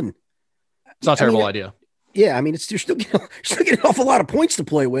 31. It's not a terrible idea. Yeah, you're still getting an awful lot of points to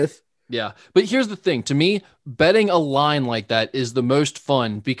play with. Yeah, but here's the thing. To me, betting a line like that is the most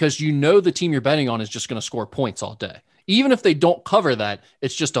fun because the team you're betting on is just going to score points all day. Even if they don't cover that,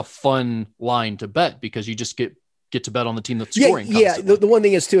 it's just a fun line to bet because you just get to bet on the team that's scoring. Yeah. The one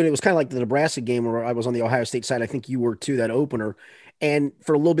thing is too, and it was kind of like the Nebraska game where I was on the Ohio State side. I think you were too, that opener. And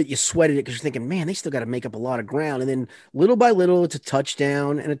for a little bit, you sweated it because you're thinking, man, they still got to make up a lot of ground. And then little by little, it's a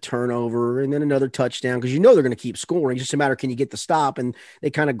touchdown and a turnover and then another touchdown because they're going to keep scoring. It's just a matter, can you get the stop? And they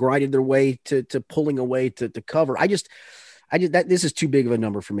kind of grinded their way to pulling away to cover. This is too big of a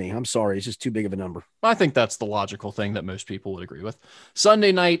number for me. I'm sorry. It's just too big of a number. I think that's the logical thing that most people would agree with.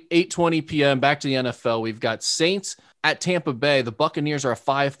 Sunday night, 8:20 p.m. Back to the NFL. We've got Saints at Tampa Bay. The Buccaneers are a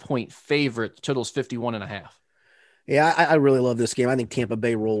 5-point favorite. The total is 51.5. Yeah, I really love this game. I think Tampa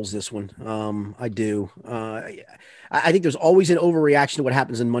Bay rolls this one. I do. I think there's always an overreaction to what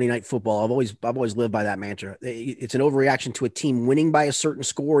happens in Monday Night Football. I've always lived by that mantra. It's an overreaction to a team winning by a certain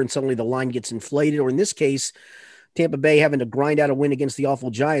score, and suddenly the line gets inflated. Or in this case, Tampa Bay having to grind out a win against the awful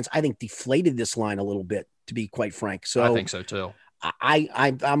Giants, I think deflated this line a little bit, to be quite frank. So I think so too.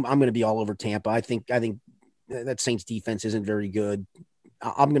 I'm going to be all over Tampa. I think that Saints defense isn't very good.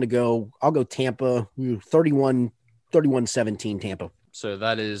 I'll go Tampa 31-17 Tampa. So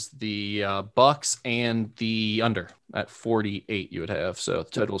that is the Bucks and the under at 48 you would have. So the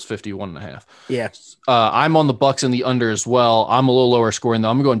total is 51.5. Yeah. I'm on the Bucks and the under as well. I'm a little lower scoring though.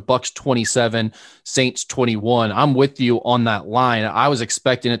 I'm going Bucks 27, Saints 21. I'm with you on that line. I was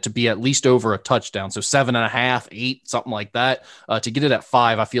expecting it to be at least over a touchdown. So 7.5, 8, something like that. To get it at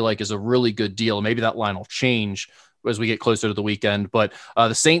 5, I feel like is a really good deal. Maybe that line will change as we get closer to the weekend, but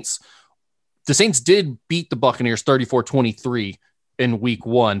the Saints did beat the Buccaneers 34-23 in week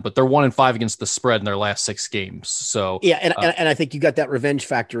 1, but they're 1-5 against the spread in their last 6 games. So yeah. And I think you got that revenge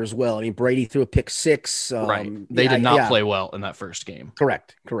factor as well. I mean, Brady threw a pick 6. Right. They did not play well in that first game.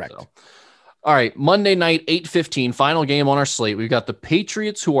 Correct. So, All right, Monday night, 8:15, final game on our slate. We've got the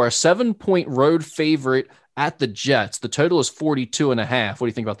Patriots, who are a 7-point road favorite at the Jets. The total is 42.5. What do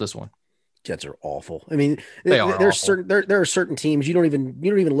you think about this one? Jets are awful. I mean, They are there's awful. certain there are certain teams you don't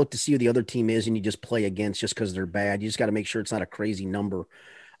even look to see who the other team is, and you just play against just because they're bad. You just got to make sure it's not a crazy number.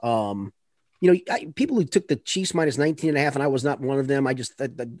 People who took the Chiefs minus 19.5, and I was not one of them.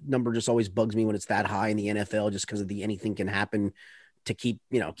 That number just always bugs me when it's that high in the NFL, just because of the anything can happen to keep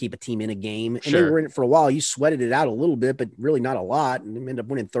a team in a game. And they were in it for a while. You sweated it out a little bit, but really not a lot. And they ended up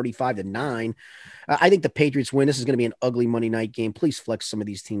winning 35-9. I think the Patriots win. This is going to be an ugly Monday night game. Please flex some of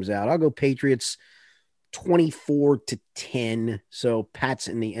these teams out. I'll go Patriots 24-10. So Pats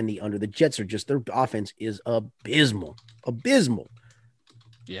in the under. The Jets are their offense is abysmal.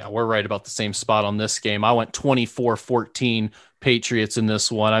 Yeah, we're right about the same spot on this game. I went 24-14 Patriots in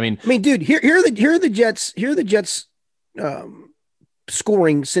this one. I mean, dude, here are the Jets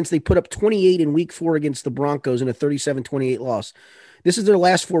scoring since they put up 28 in week 4 against the Broncos in a 37-28 loss. This is their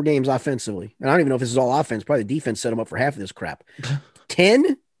last 4 games offensively. And I don't even know if this is all offense. Probably the defense set them up for half of this crap.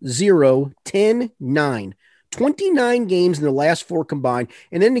 10-0, 10-9. 29 games in the last 4 combined.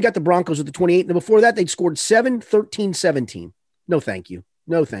 And then they got the Broncos with the 28. And before that, they'd scored 7, 13, 17. No, thank you.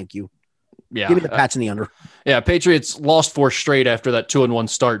 Yeah. Give me the Pats in the under. Yeah, Patriots lost 4 straight after that 2-1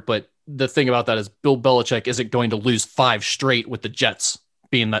 start. But the thing about that is Bill Belichick isn't going to lose 5 straight with the Jets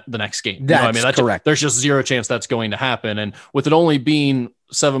being the next game. That's correct. There's just zero chance that's going to happen. And with it only being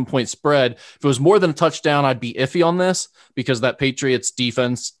 7-point spread, if it was more than a touchdown, I'd be iffy on this because that Patriots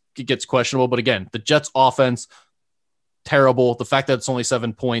defense gets questionable. But again, the Jets offense, terrible. The fact that it's only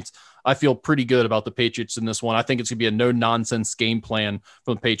 7 points, I feel pretty good about the Patriots in this one. I think it's going to be a no-nonsense game plan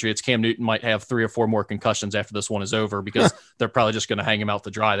from the Patriots. Cam Newton might have 3 or 4 more concussions after this one is over because they're probably just going to hang him out to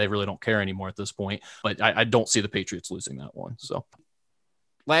dry. They really don't care anymore at this point. But I don't see the Patriots losing that one. So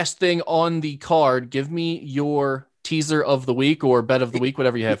last thing on the card, give me your teaser of the week or bet of the week,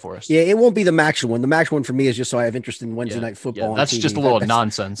 whatever you have for us. Yeah, it won't be the Max one. The Max one for me is just so I have interest in Wednesday night football. Yeah, that's just a little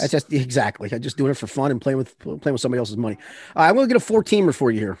nonsense. That's just exactly. I'm just doing it for fun and playing with somebody else's money. I'm going to get a 4-teamer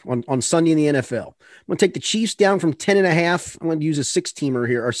for you here on Sunday in the NFL. I'm going to take the Chiefs down from 10.5. I'm going to use a 6-teamer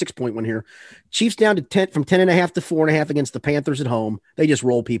here or 6-point one here. Chiefs down to 10 from 10.5 to 4.5 against the Panthers at home. They just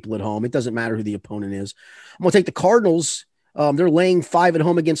roll people at home. It doesn't matter who the opponent is. I'm going to take the Cardinals. They're laying 5 at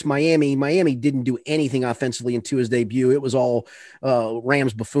home against Miami. Miami didn't do anything offensively in Tua's debut. It was all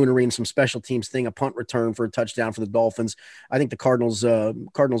Rams buffoonery and some special teams thing, a punt return for a touchdown for the Dolphins. I think the Cardinals are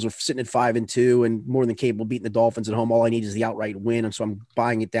sitting at 5-2 and more than capable of beating the Dolphins at home. All I need is the outright win. And so I'm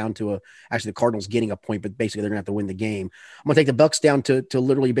buying it down to actually the Cardinals getting a point, but basically they're gonna have to win the game. I'm gonna take the Bucks down to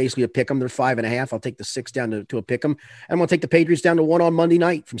literally basically a pick 'em. They're 5.5. I'll take the 6 down to a pick 'em. And I'm gonna take the Patriots down to 1 on Monday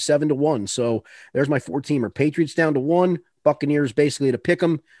night from 7-1. So there's my 4-teamer. Patriots down to 1. Buccaneers basically to pick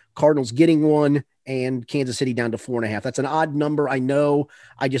them, Cardinals getting 1, and Kansas City down to 4.5. That's an odd number, I know.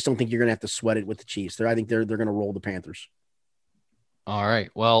 I just don't think you're going to have to sweat it with the Chiefs. I think they're going to roll the Panthers. All right.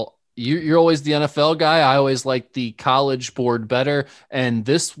 Well, you're always the NFL guy. I always like the college board better. And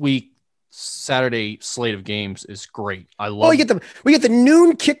this week, Saturday slate of games is great. I love. We get the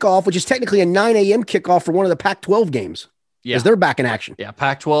noon kickoff, which is technically a 9 a.m. kickoff for one of the Pac-12 games. Yeah, they're back in action. Yeah,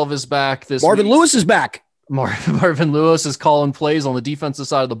 Pac-12 is back. Marvin Lewis is back. Marvin Lewis is calling plays on the defensive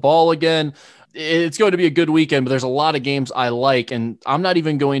side of the ball again. It's going to be a good weekend, but there's a lot of games I like, and I'm not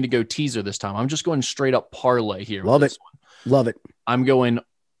even going to go teaser this time. I'm just going straight up parlay here. Love it. I'm going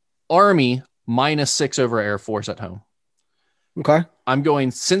Army -6 over Air Force at home. Okay. I'm going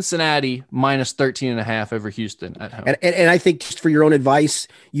Cincinnati -13.5 over Houston at home. And I think just for your own advice,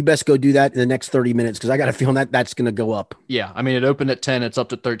 you best go do that in the next 30 minutes because I got a feeling that's going to go up. Yeah. I mean, it opened at 10. It's up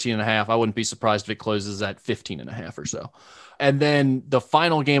to 13.5. I wouldn't be surprised if it closes at 15.5 or so. And then the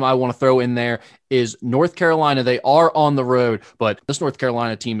final game I want to throw in there is North Carolina. They are on the road, but this North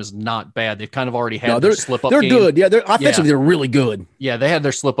Carolina team is not bad. They've kind of already had their slip-up game. They're good. Yeah, offensively, they're really good. Yeah, they had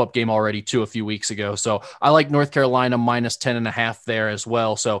their slip-up game already, too, a few weeks ago. So I like North Carolina -10.5 there as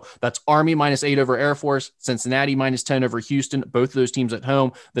well. So that's Army -8 over Air Force, Cincinnati -10 over Houston, both of those teams at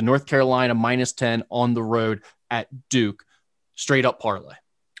home. The North Carolina -10 on the road at Duke. Straight up parlay.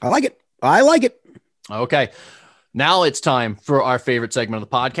 I like it. Okay. Now it's time for our favorite segment of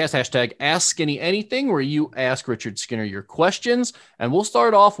the podcast, hashtag Ask Skinny Anything, where you ask Richard Skinner your questions. And we'll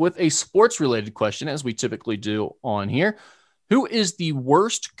start off with a sports-related question, as we typically do on here. Who is the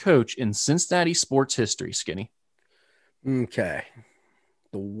worst coach in Cincinnati sports history, Skinny? Okay.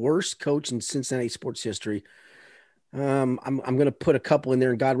 The worst coach in Cincinnati sports history. I'm going to put a couple in there,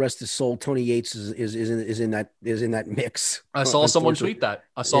 and God rest his soul. Tony Yates is in that mix. I saw someone tweet that.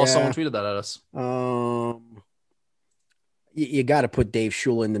 Someone tweeted that at us. You got to put Dave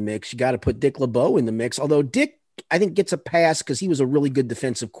Shula in the mix. You got to put Dick LeBeau in the mix. Although Dick, I think, gets a pass because he was a really good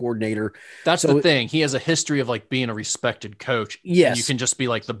defensive coordinator. That's the thing. He has a history of like being a respected coach. Yes. And you can just be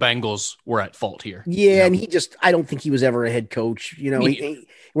like, the Bengals were at fault here. Yeah. And I don't think he was ever a head coach.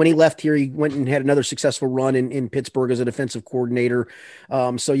 When he left here, he went and had another successful run in Pittsburgh as a defensive coordinator.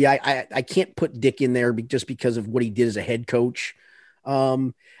 I can't put Dick in there just because of what he did as a head coach.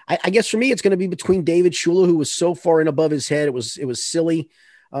 I guess for me, it's going to be between David Shula, who was so far in above his head. It was silly.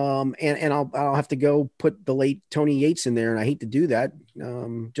 And I'll have to go put the late Tony Yates in there. And I hate to do that.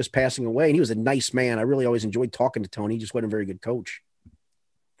 Just passing away. And he was a nice man. I really always enjoyed talking to Tony. He just wasn't a very good coach.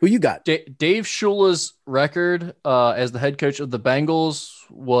 Who you got? Dave Shula's record as the head coach of the Bengals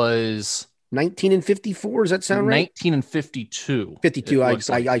was 19-54. Does that sound right? 19-52. 52.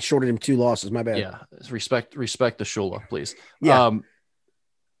 I shorted him 2 losses. My bad. Yeah. Respect the Shula, please. Yeah.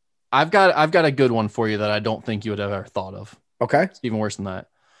 I've got a good one for you that I don't think you would have ever thought of. Okay. It's even worse than that.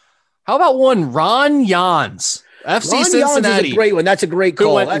 How about one Ron Jans? FC Ron Cincinnati. Jans is a great one. That's a great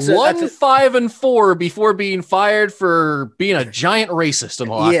call. Who went 1-5-4 before being fired for being a giant racist in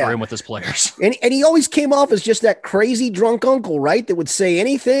the locker room with his players. And he always came off as just that crazy drunk uncle, right? That would say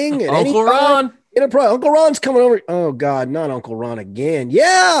anything. Uncle Ron. Uncle Ron's coming over. Oh God, not Uncle Ron again.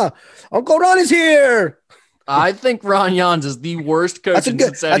 Yeah, Uncle Ron is here. I think Ron Jans is the worst coach in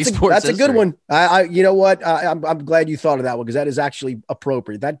Cincinnati sports That's history. a good one. You know what? I'm glad you thought of that one because that is actually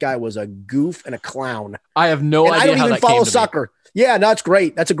appropriate. That guy was a goof and a clown. I have no idea. I don't how even that follow came to soccer. Yeah, no, it's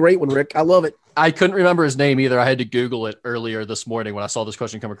great. That's a great one, Rick. I love it. I couldn't remember his name either. I had to Google it earlier this morning when I saw this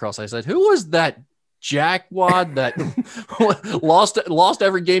question come across. I said, "Who was that jackwad that lost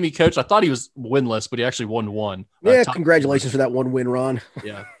every game he coached?" I thought he was winless, but he actually won one. Yeah, congratulations for that one win, Ron.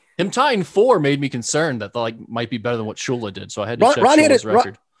 Yeah. Him tying 4 made me concerned that might be better than what Shula did. So I had to check Shula's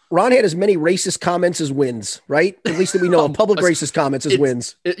record. Ron had as many racist comments as wins, right? At least that we know public racist comments as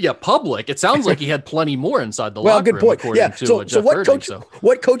wins. Public. It sounds like he had plenty more inside the locker locker room. Well, good point. Yeah. So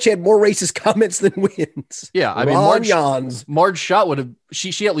what coach had more racist comments than wins? Yeah. I mean, Marge Schott would have,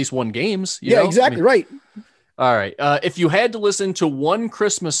 she at least won games. You know? Exactly. Right. All right. If you had to listen to one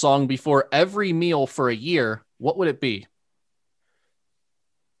Christmas song before every meal for a year, what would it be?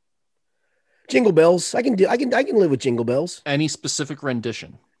 Jingle Bells. I can live with Jingle Bells. Any specific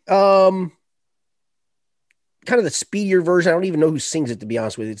rendition? Kind of the speedier version. I don't even know who sings it, to be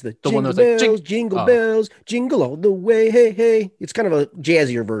honest with you. It's the Jingle one that's Bells, like Jingle Bells, Jingle all the way, hey, hey. It's kind of a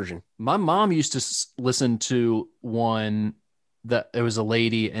jazzier version. My mom used to listen to one that it was a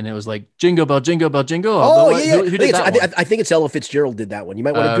lady and it was like Jingle Bell, Jingle Bell, Jingle. Oh, yeah. Who did that one? I think it's Ella Fitzgerald did that one. You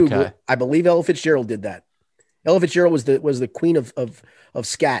might want to Google it. I believe Ella Fitzgerald did that. Ella Fitzgerald was the queen of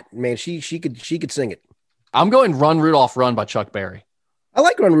scat. Man, she could sing it. I'm going Run Rudolph Run by Chuck Berry. I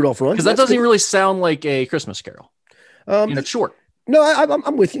like Run Rudolph Run because that doesn't really sound like a Christmas carol. It's short. No,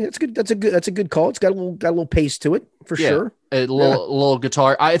 I'm with you. It's good. That's a good call. It's got a little pace to it for sure. A little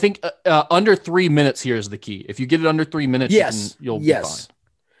guitar. I think under 3 minutes here is the key. If you get it under 3 minutes, you'll be fine.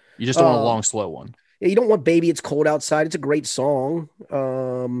 You just don't want a long, slow one. Yeah, you don't want Baby It's Cold Outside. It's a great song.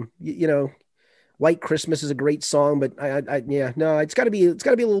 White Christmas is a great song, but it's got to be a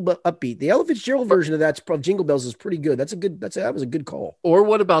little bit upbeat. The Ella Fitzgerald version of Jingle Bells is pretty good. That was a good call. Or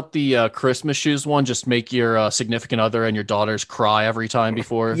what about the Christmas shoes one? Just make your significant other and your daughters cry every time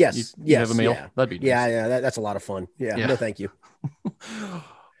before you have a meal. Yeah. That'd be nice. Yeah. That's a lot of fun. Yeah. No, thank you.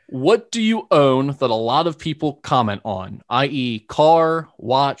 What do you own that a lot of people comment on, i.e. car,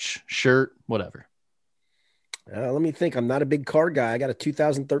 watch, shirt, whatever? Let me think. I'm not a big car guy. I got a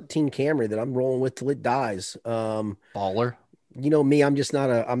 2013 Camry that I'm rolling with till it dies. Baller. You know me. I'm just not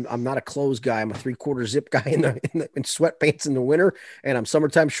I'm not a clothes guy. I'm a 3/4 zip guy in sweatpants in the winter, and I'm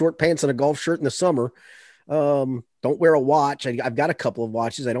summertime short pants and a golf shirt in the summer. Don't wear a watch. I've got a couple of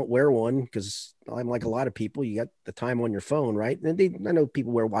watches. I don't wear one because I'm like a lot of people. You got the time on your phone, right? And I know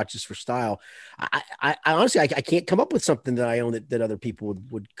people wear watches for style. I honestly, I can't come up with something that I own that other people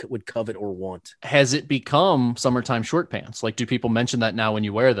would covet or want. Has it become summertime short pants? Like, do people mention that now when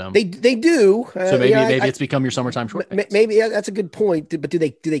you wear them? They do. So maybe it's become your summertime short pants. Maybe that's a good point. But do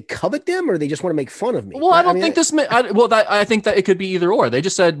they covet them or they just want to make fun of me? Well, I think that it could be either or. They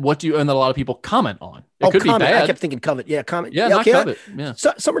just said, "What do you?" And that a lot of people comment on. It could comment. be bad. I kept thinking covet. Yeah, comment. Yeah, not covet. Yeah.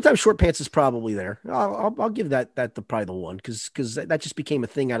 Summertime short pants is probably there. I'll give that probably the one because that just became a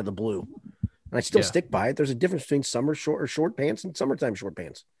thing out of the blue, and I still stick by it. There's a difference between summer short pants and summertime short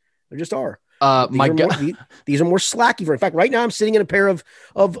pants. There just are. These are more slacky. In fact, right now I'm sitting in a pair of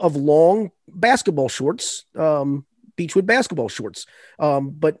long basketball shorts, Beachwood basketball shorts.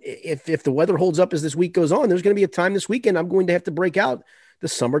 But if the weather holds up as this week goes on, there's going to be a time this weekend I'm going to have to break out the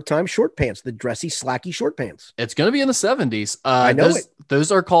summertime short pants, the dressy, slacky short pants. It's going to be in the 70s. I know it.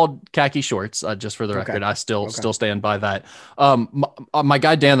 Those are called khaki shorts, just for the record. I still stand by that. My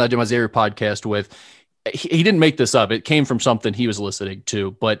guy, Dan, that I did my Xavier podcast with, he didn't make this up. It came from something he was listening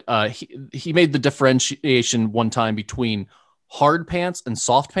to, but he made the differentiation one time between hard pants and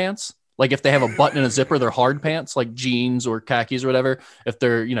soft pants. Like if they have a button and a zipper, they're hard pants, like jeans or khakis or whatever. If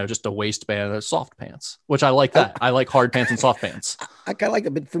they're, just a waistband, they're soft pants, which I like that. I like hard pants and soft pants. I kind of like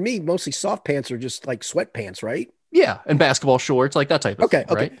it, but for me, mostly soft pants are just like sweatpants, right? Yeah, and basketball shorts, like that type of thing,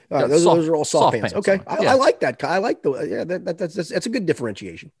 right? Those are all soft pants. Okay, I like that. I like that's a good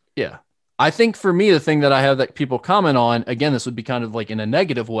differentiation. Yeah. I think for me, the thing that I have that people comment on, again, this would be kind of like in a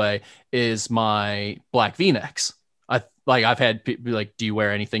negative way, is my black V-necks. I've had people be like, do you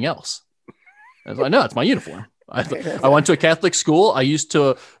wear anything else? I was like, no, it's my uniform. I went to a Catholic school. I used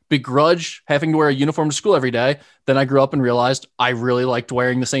to begrudge having to wear a uniform to school every day. Then I grew up and realized I really liked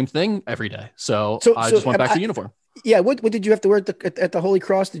wearing the same thing every day. So I just went back to uniform. Yeah. What did you have to wear at the Holy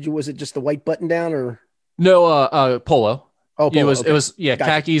Cross? Was it just the white button down or? No, polo. Oh, polo. It was gotcha.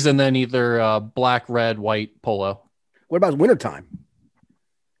 Khakis and then either black, red, white polo. What about wintertime?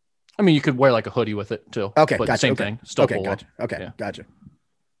 I mean, you could wear like a hoodie with it too. Okay. But Gotcha. Same thing. Still polo. Gotcha. Okay. Yeah. Gotcha.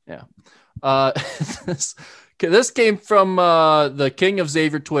 Yeah. This came from the king of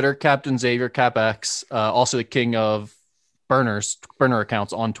Xavier Twitter, Captain Xavier, CapX, also the king of burner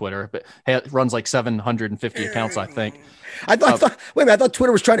accounts on Twitter, but it runs like 750 accounts, I think. I thought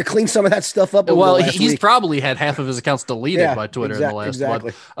Twitter was trying to clean some of that stuff up. Well, he's probably had half of his accounts deleted by Twitter in the last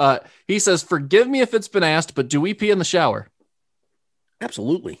exactly. month. He says, "Forgive me if it's been asked, but do we pee in the shower?"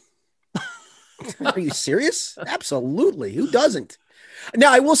 Absolutely. Are you serious? Absolutely. Who doesn't?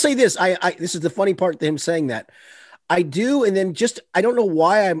 Now, I will say this. This is the funny part to him saying that. I do, and then I don't know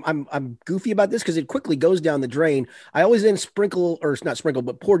why I'm goofy about this because it quickly goes down the drain. I always then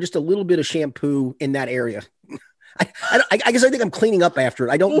pour just a little bit of shampoo in that area. I guess I think I'm cleaning up after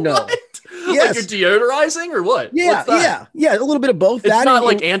it. I don't know. What? Yes. Like you're deodorizing or what? Yeah, yeah. A little bit of both. It's not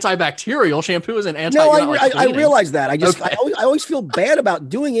like antibacterial. Shampoo isn't anti. No, I realize that. I always feel bad about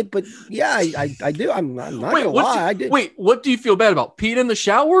doing it, but yeah, I do. I'm not gonna lie. I did. Wait, what do you feel bad about? Peeing in the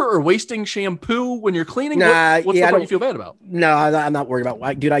shower or wasting shampoo when you're cleaning? Nah, what's the part you feel bad about? No, I'm not worried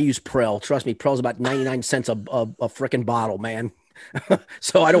about. Dude, I use Prel. Trust me, Prel's about 99 cents a freaking bottle, man.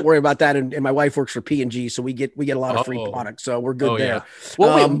 So I don't worry about that. And my wife works for P&G, so we get a lot of free products. So we're good there. Yeah.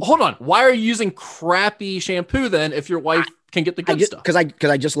 Well, wait, hold on. Why are you using crappy shampoo then if your wife can get the good stuff? Because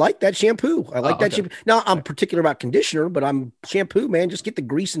I just like that shampoo. I like that shampoo. Now I'm particular about conditioner, but I'm shampoo, man. Just get the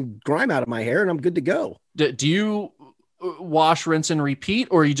grease and grime out of my hair, and I'm good to go. Do you wash, rinse, and repeat,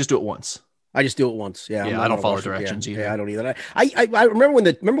 or you just do it once? I just do it once. Yeah. I don't follow directions either. Yeah, I don't either. I remember when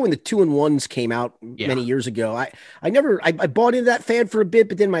the 2-in-1s came out many years ago. I bought into that fad for a bit,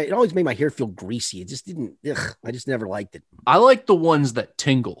 but then it always made my hair feel greasy. It just didn't. I just never liked it. I like the ones that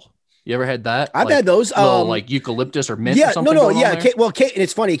tingle. You ever had that? I've had those. Like eucalyptus or mint. Yeah. Or something No. Yeah. Well, and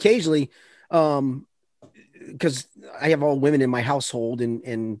it's funny occasionally. Because I have all women in my household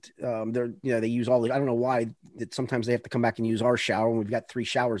and they use all the, I don't know why that sometimes they have to come back and use our shower when we've got 3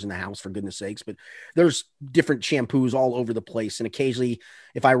 showers in the house, for goodness sakes, but there's different shampoos all over the place. And occasionally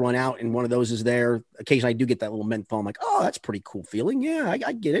if I run out and one of those is there, occasionally I do get that little menthol. I'm like, oh, that's a pretty cool feeling. Yeah,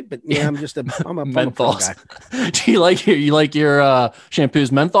 I get it. But yeah, I'm a menthol guy. Do you like your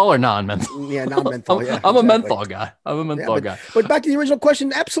shampoos menthol or non-menthol? Yeah, non-menthol. Yeah, I'm a menthol guy. Guy. But back to the original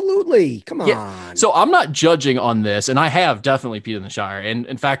question. Absolutely. Come on. Yeah. So I'm not judging on this, and I have definitely peed in the shower. And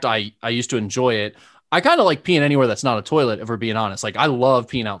in fact, I used to enjoy it. I kind of like peeing anywhere that's not a toilet, if we're being honest. Like I love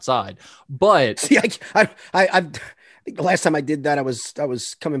peeing outside, but see, I think the last time I did that, I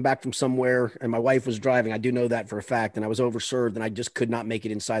was coming back from somewhere and my wife was driving. I do know that for a fact. And I was overserved and I just could not make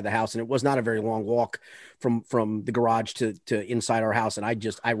it inside the house. And it was not a very long walk from the garage to inside our house. And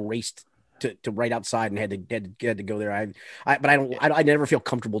I raced to right outside and had to go there. But I never feel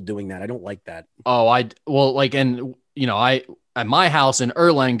comfortable doing that. I don't like that. At my house in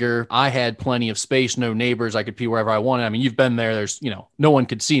Erlanger, I had plenty of space, no neighbors. I could pee wherever I wanted. I mean, you've been there. There's, no one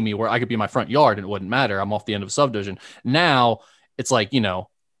could see me where I could be in my front yard and it wouldn't matter. I'm off the end of a subdivision. Now it's like,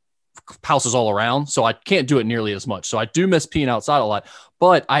 houses all around. So I can't do it nearly as much. So I do miss peeing outside a lot,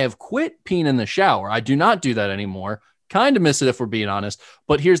 but I have quit peeing in the shower. I do not do that anymore. Kind of miss it if we're being honest.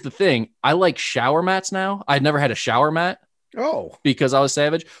 But here's the thing. I like shower mats now. I'd never had a shower mat. Oh, because I was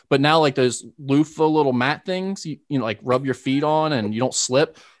savage. But now like those loofah little mat things, you like rub your feet on and you don't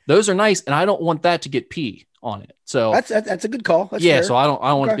slip. Those are nice. And I don't want that to get pee on it. So that's a good call. That's yeah. fair. So I don't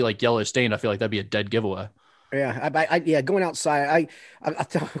want to be like yellow stained. I feel like that'd be a dead giveaway. Yeah. Going outside. I'll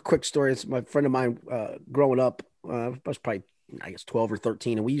tell a quick story. It's my friend of mine, growing up, I was probably I guess 12 or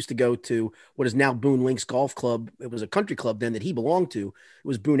 13. And we used to go to what is now Boone Links Golf Club. It was a country club then that he belonged to. It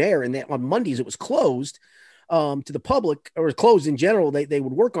was Boone Air. And on Mondays, it was closed to the public, or closed in general. They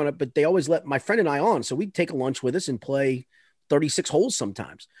would work on it, but they always let my friend and I on. So we'd take a lunch with us and play 36 holes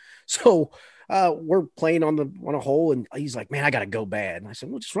sometimes. So we're playing on a hole, and he's like, man, I got to go bad. And I said,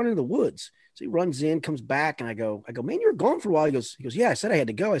 well, just run into the woods. So he runs in, comes back, and I go, man, you were gone for a while. He goes, yeah, I said I had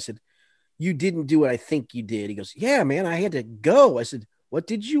to go. I said, you didn't do what I think you did. He goes, yeah, man, I had to go. I said, what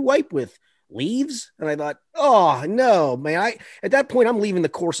did you wipe with? Leaves? And I thought, oh no, man. At that point, I'm leaving the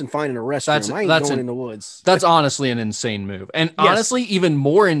course and finding a restroom. I ain't going in the woods. That's honestly an insane move. And honestly, even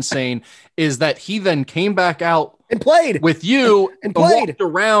more insane is that he then came back out and played with you and walked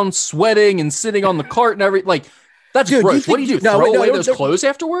around sweating and sitting on the cart and everything. Like, that's gross. What do you do? Throw away those clothes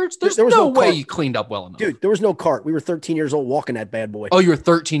afterwards? There was no way you cleaned up well enough. Dude, there was no cart. We were 13 years old walking that bad boy. Oh, you were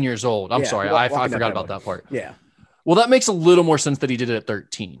 13 years old. I'm sorry. I forgot about that part. Yeah. Well, that makes a little more sense that he did it at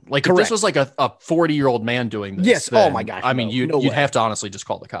 13. Like, if this was like a 40-year-old man doing this. Yes. Then, oh my gosh. I mean, you'd have to honestly just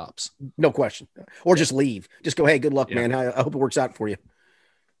call the cops. No question. Or just leave. Just go, hey, good luck, man. I hope it works out for you.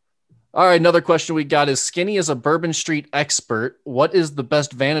 All right. Another question we got is, Skinny is a Bourbon Street expert. What is the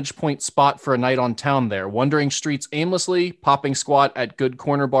best vantage point spot for a night on town there? Wandering streets aimlessly, popping squat at good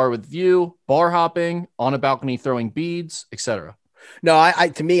corner bar with view, bar hopping, on a balcony throwing beads, etc. No, I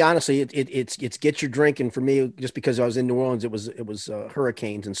to me, honestly, it's get your drink. And for me, just because I was in New Orleans, it was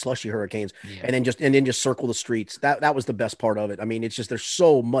hurricanes and slushy hurricanes, and then just circle the streets. That was the best part of it. I mean, it's just, there's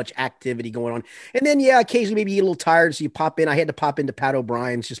so much activity going on. And then, occasionally maybe you get a little tired. So you pop in. I had to pop into Pat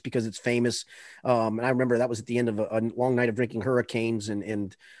O'Brien's just because it's famous. And I remember that was at the end of a long night of drinking hurricanes. And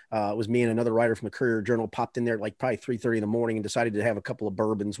it was me and another writer from the Courier Journal popped in there like probably 3:30 in the morning and decided to have a couple of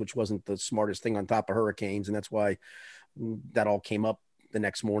bourbons, which wasn't the smartest thing on top of hurricanes. And that's why that all came up the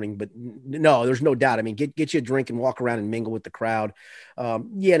next morning. But no, there's no doubt. I mean, get you a drink and walk around and mingle with the crowd.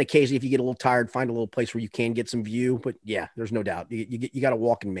 And occasionally if you get a little tired, find a little place where you can get some view. But yeah, there's no doubt. You got to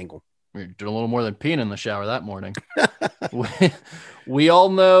walk and mingle. You're doing a little more than peeing in the shower that morning. we all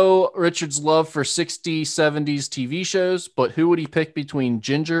know Richard's love for 60s, 70s TV shows, but who would he pick between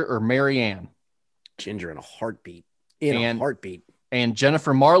Ginger or Mary Ann? Ginger in a heartbeat. And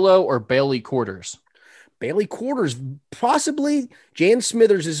Jennifer Marlowe or Bailey Quarters? Bailey Quarters, possibly. Jan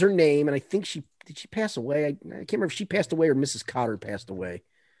Smithers is her name, and I think did she pass away? I can't remember if she passed away or Mrs. Cotter passed away.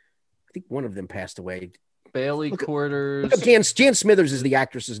 I think one of them passed away. Bailey Quarters. Look up Jan Smithers is the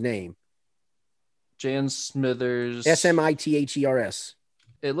actress's name. Jan Smithers. Smithers.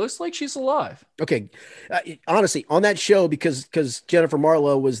 It looks like she's alive. Okay. Honestly, on that show, because Jennifer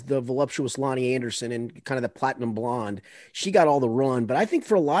Marlowe was the voluptuous Lonnie Anderson and kind of the platinum blonde, she got all the run. But I think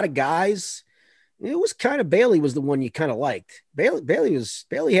for a lot of guys, it was kind of Bailey was the one you kind of liked.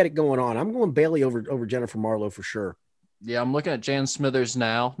 Bailey had it going on. I'm going Bailey over Jennifer Marlowe for sure. Yeah, I'm looking at Jan Smithers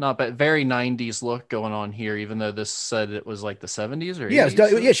now. Not bad. Very 90s look going on here, even though this said it was like the 70s or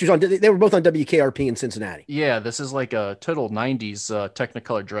 80s. Yeah, she was on. They were both on WKRP in Cincinnati. Yeah, this is like a total 90s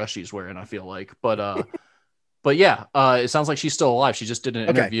Technicolor dress she's wearing, I feel like. But but yeah, it sounds like she's still alive. She just did an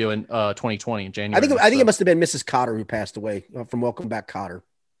interview in 2020 in January. I think it must have been Mrs. Cotter who passed away from Welcome Back Cotter.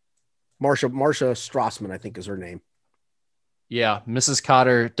 Marcia Strassman, I think is her name. Yeah, Mrs.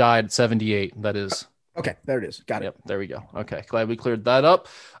 Cotter died at 78. That is. Okay, there it is. Got it. Yep, there we go. Okay, glad we cleared that up.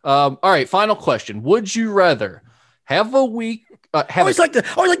 All right, final question. Would you rather have a week? I always like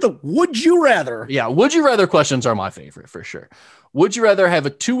the would you rather. Yeah, would you rather questions are my favorite for sure. Would you rather have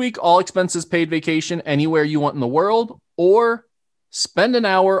a 2-week all expenses paid vacation anywhere you want in the world, or spend an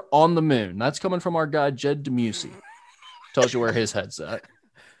hour on the moon? That's coming from our guy Jed Demusey. Tells you where his head's at.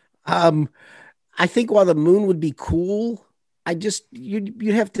 I think while the moon would be cool, you'd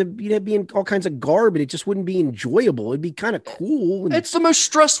have to be in all kinds of garb, and it just wouldn't be enjoyable. It'd be kind of cool. It's the most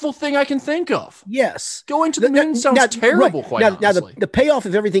stressful thing I can think of. Yes, going to the moon sounds terrible. Right. Quite honestly. Now the payoff,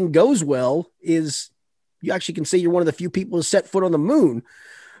 if everything goes well, is you actually can say you're one of the few people to set foot on the moon.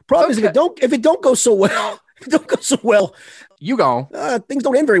 Problem is if it don't go so well, you go. Things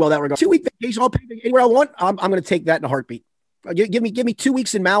don't end very well that regard. 2-week vacation, I'll pay anywhere I want. I'm going to take that in a heartbeat. Give me 2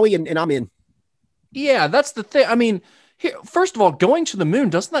 weeks in Maui and I'm in. Yeah, that's the thing. I mean, first of all, going to the moon,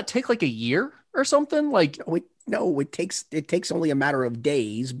 doesn't that take like a year or something? Like, no, it takes only a matter of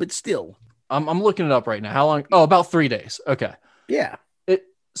days, but still. I'm looking it up right now. How long? Oh, about 3 days. Okay. Yeah.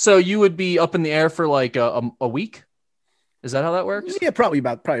 So you would be up in the air for like a week? Is that how that works? Yeah, probably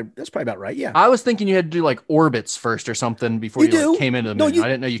that's probably about right. Yeah. I was thinking you had to do like orbits first or something before you like, came into the moon. I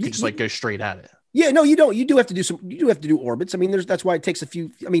didn't know you could just like go straight at it. Yeah, no, you don't. You do have to do orbits. I mean, that's why it takes a few.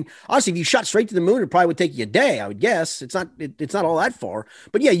 I mean, honestly, if you shot straight to the moon, it probably would take you a day, I would guess. It's not all that far.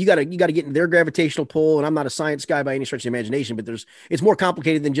 But yeah, you gotta get in their gravitational pull. And I'm not a science guy by any stretch of the imagination, but it's more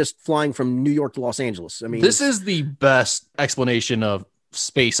complicated than just flying from New York to Los Angeles. I mean, this is the best explanation of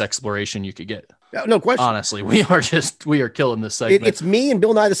space exploration you could get. No question. Honestly, we are killing this segment. It's me and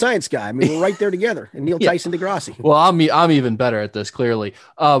Bill Nye the Science Guy. I mean, we're right there together, and Neil Tyson DeGrassi. Well, I'm even better at this, clearly.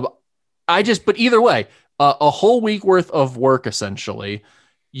 But either way, a whole week worth of work, essentially.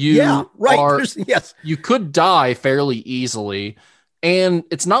 You could die fairly easily. And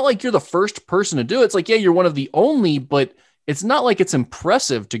it's not like you're the first person to do it. It's like, yeah, you're one of the only, but it's not like it's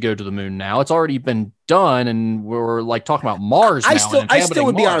impressive to go to the moon now. It's already been done. And we're like talking about Mars now. I still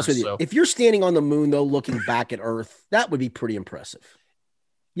would be honest with you. If you're standing on the moon, though, looking back at Earth, that would be pretty impressive.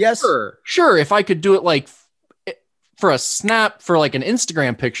 Yes. Sure. If I could do it like for a snap, for like an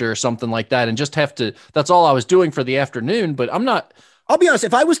Instagram picture or something like that, and just that's all I was doing for the afternoon. But I'll be honest,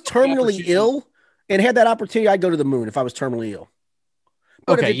 if I was terminally ill and had that opportunity, I'd go to the moon if I was terminally ill.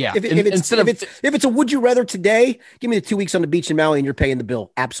 But okay, if it's a would you rather today, give me the 2 weeks on the beach in Maui and you're paying the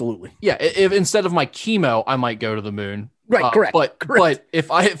bill. Absolutely. Yeah. If instead of my chemo, I might go to the moon. Right. Correct. But if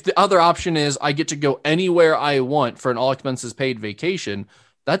the other option is I get to go anywhere I want for an all expenses paid vacation,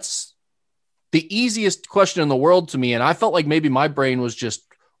 that's the easiest question in the world to me. And I felt like maybe my brain was just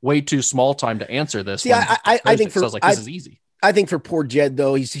way too small time to answer this. See, I think I was like, this is easy. I think for poor Jed,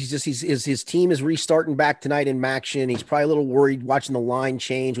 though, his team is restarting back tonight in Maction. He's probably a little worried watching the line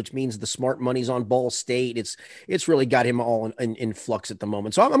change, which means the smart money's on Ball State. It's really got him all in flux at the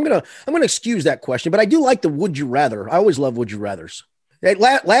moment. So I'm gonna excuse that question, but I do like the would you rather. I always love would you rathers. Hey,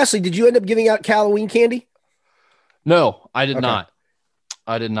 lastly, did you end up giving out Halloween candy? No, I did not.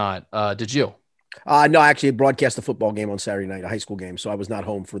 Did you? No, I actually broadcast a football game on Saturday night, a high school game. So I was not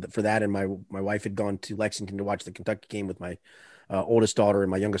home for that. And my wife had gone to Lexington to watch the Kentucky game with my oldest daughter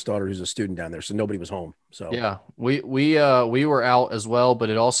and my youngest daughter, who's a student down there. So nobody was home. So yeah, we were out as well, but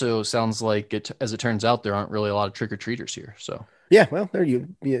it also sounds like as it turns out, there aren't really a lot of trick-or-treaters here. So yeah, well,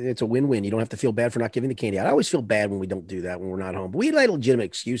 it's a win-win. You don't have to feel bad for not giving the candy out. I always feel bad when we don't do that, when we're not home. But we had legitimate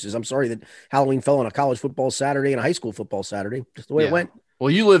excuses. I'm sorry that Halloween fell on a college football Saturday and a high school football Saturday, just the way it went. Well,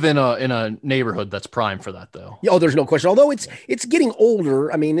 you live in a neighborhood that's prime for that, though. Yeah, there's no question. Although it's getting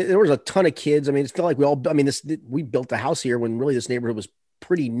older. I mean, there was a ton of kids. I mean, it's felt like we built a house here when really this neighborhood was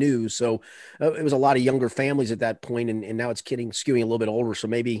pretty new. So it was a lot of younger families at that point, and now it's skewing a little bit older. So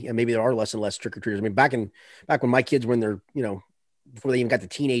maybe there are less and less trick-or-treaters. I mean, back when my kids were in their, before they even got to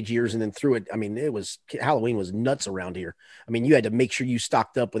teenage years and then through it, I mean, Halloween was nuts around here. I mean, you had to make sure you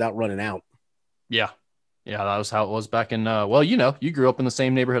stocked up without running out. Yeah. Yeah, that was how it was back in, you grew up in the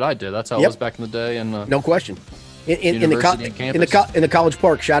same neighborhood I did. That's how it was back in the day. And no question. In the College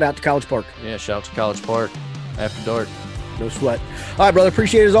Park. Shout out to College Park. Yeah, shout out to College Park. After dark. No sweat. All right, brother.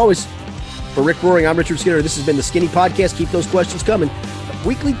 Appreciate it as always. For Rick Broering, I'm Richard Skinner. This has been the Skinny Podcast. Keep those questions coming. A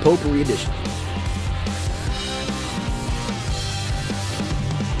weekly potpourri edition.